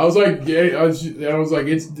was like,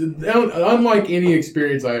 it's unlike any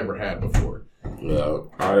experience I ever had before. Yeah,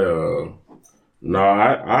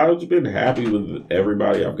 I've been happy with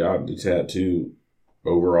everybody I've gotten to tattoo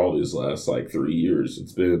overall these last like 3 years.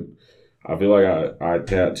 I feel like I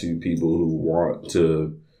tattoo people who want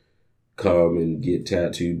to come and get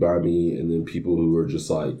tattooed by me, and then people who are just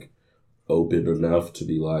like open enough to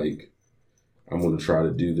be like, I'm going to try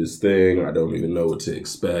to do this thing. I don't even know what to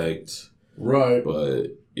expect. Right.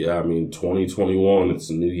 But yeah, I mean, 2021, it's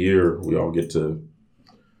a new year. We all get to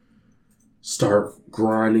start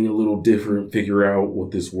grinding a little different, figure out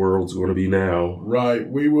what this world's going to be now. Right.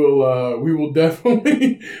 We will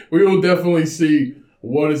definitely see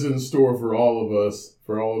what is in store for all of us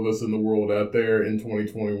in the world out there in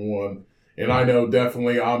 2021. And I know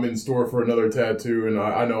definitely I'm in store for another tattoo, and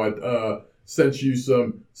I know I sent you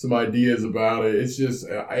some ideas about it. It's just,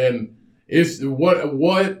 and it's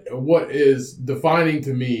what is defining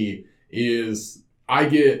to me is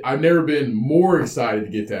I've never been more excited to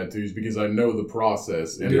get tattoos because I know the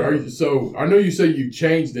process. And I know you say you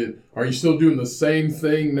changed it. Are you still doing the same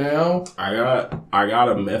thing now? I got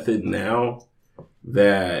a method now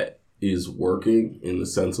that is working in the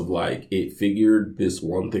sense of like it figured this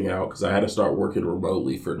one thing out, because I had to start working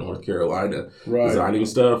remotely for North Carolina, designing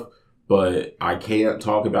stuff. But I can't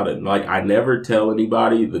talk about it. Like, I never tell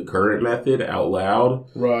anybody the current method out loud.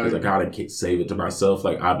 Right. Because I kind of save it to myself.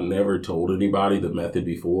 Like, I've never told anybody the method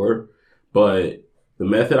before. But the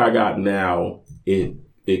method I got now, it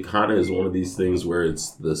kind of is one of these things where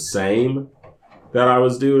it's the same that I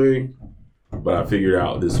was doing, but I figured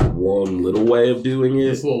out this one little way of doing it.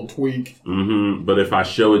 This little tweak. Mm-hmm. But if I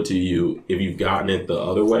show it to you, if you've gotten it the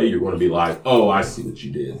other way, you're going to be like, oh, I see what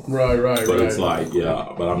you did. Right. But it's like,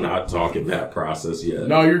 yeah, but I'm not talking that process yet.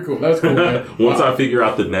 No, you're cool. That's cool, man. Once I figure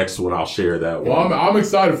out the next one, I'll share that one. Well, I'm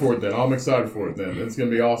excited for it then. It's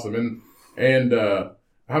going to be awesome. And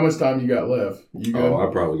how much time you got left? You good?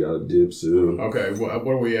 I probably got a dip soon. Okay. What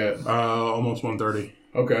are we at? Almost 1:30.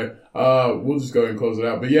 Okay. We'll just go ahead and close it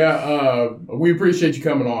out. But yeah, we appreciate you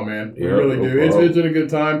coming on, man. We really do. It's been a good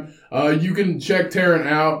time. You can check Terin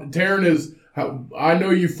out. Terin is, I know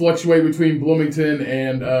you fluctuate between Bloomington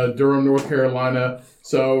and Durham, North Carolina.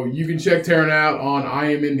 So you can check Terin out on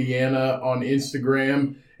I Am Indiana on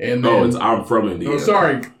Instagram. And then, I'm from Indiana. Oh,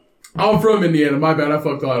 sorry. I'm from Indiana. My bad. I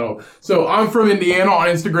fucked that up. So I'm from Indiana on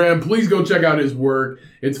Instagram. Please go check out his work.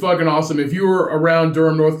 It's fucking awesome. If you were around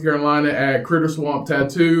Durham, North Carolina at Critter Swamp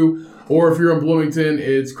Tattoo, or if you're in Bloomington,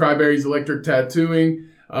 it's Cryberry's Electric Tattooing.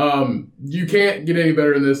 You can't get any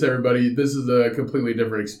better than this, everybody. This is a completely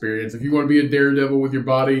different experience. If you want to be a daredevil with your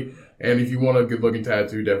body, and if you want a good-looking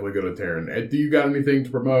tattoo, definitely go to Terin. Do you got anything to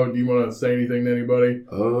promote? Do you want to say anything to anybody?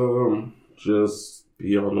 Just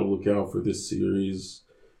be on the lookout for this series.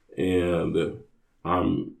 And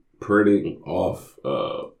I'm printing off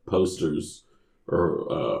posters,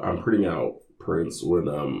 or I'm printing out prints when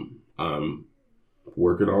I'm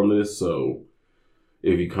working on this. So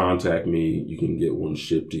if you contact me, you can get one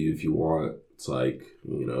shipped to you if you want. It's like,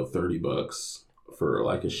 $30 for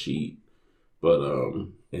like a sheet. But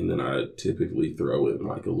and then I typically throw in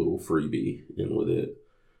like a little freebie in with it.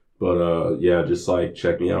 But yeah, just like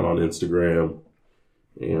check me out on Instagram,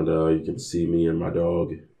 and you can see me and my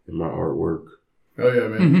dog in my artwork. Oh yeah,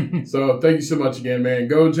 man. So thank you so much again, man.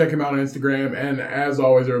 Go check him out on Instagram. And as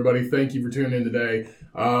always, everybody, thank you for tuning in today.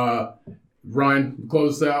 Ryan,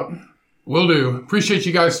 close us out. Will do. Appreciate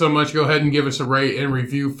you guys so much. Go ahead and give us a rate and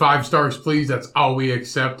review. 5 stars, please. That's all we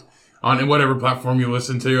accept on whatever platform you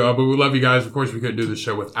listen to. But we love you guys. Of course, we couldn't do this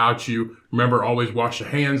show without you. Remember, always wash your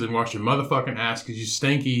hands and wash your motherfucking ass because you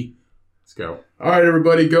stinky. Let's go. All right,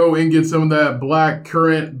 everybody, go and get some of that Black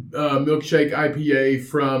Currant Milkshake IPA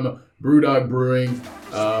from Brewdog Brewing.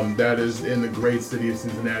 That is in the great city of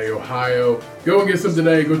Cincinnati, Ohio. Go and get some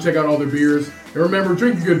today. Go check out all their beers. And remember,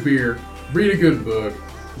 drink a good beer, read a good book,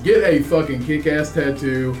 get a fucking kick-ass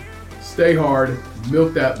tattoo, stay hard,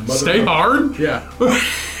 milk that motherfucker. Stay hard? Yeah.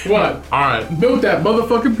 What? All right. Milk that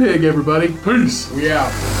motherfucking pig, everybody. Peace. We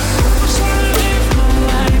out.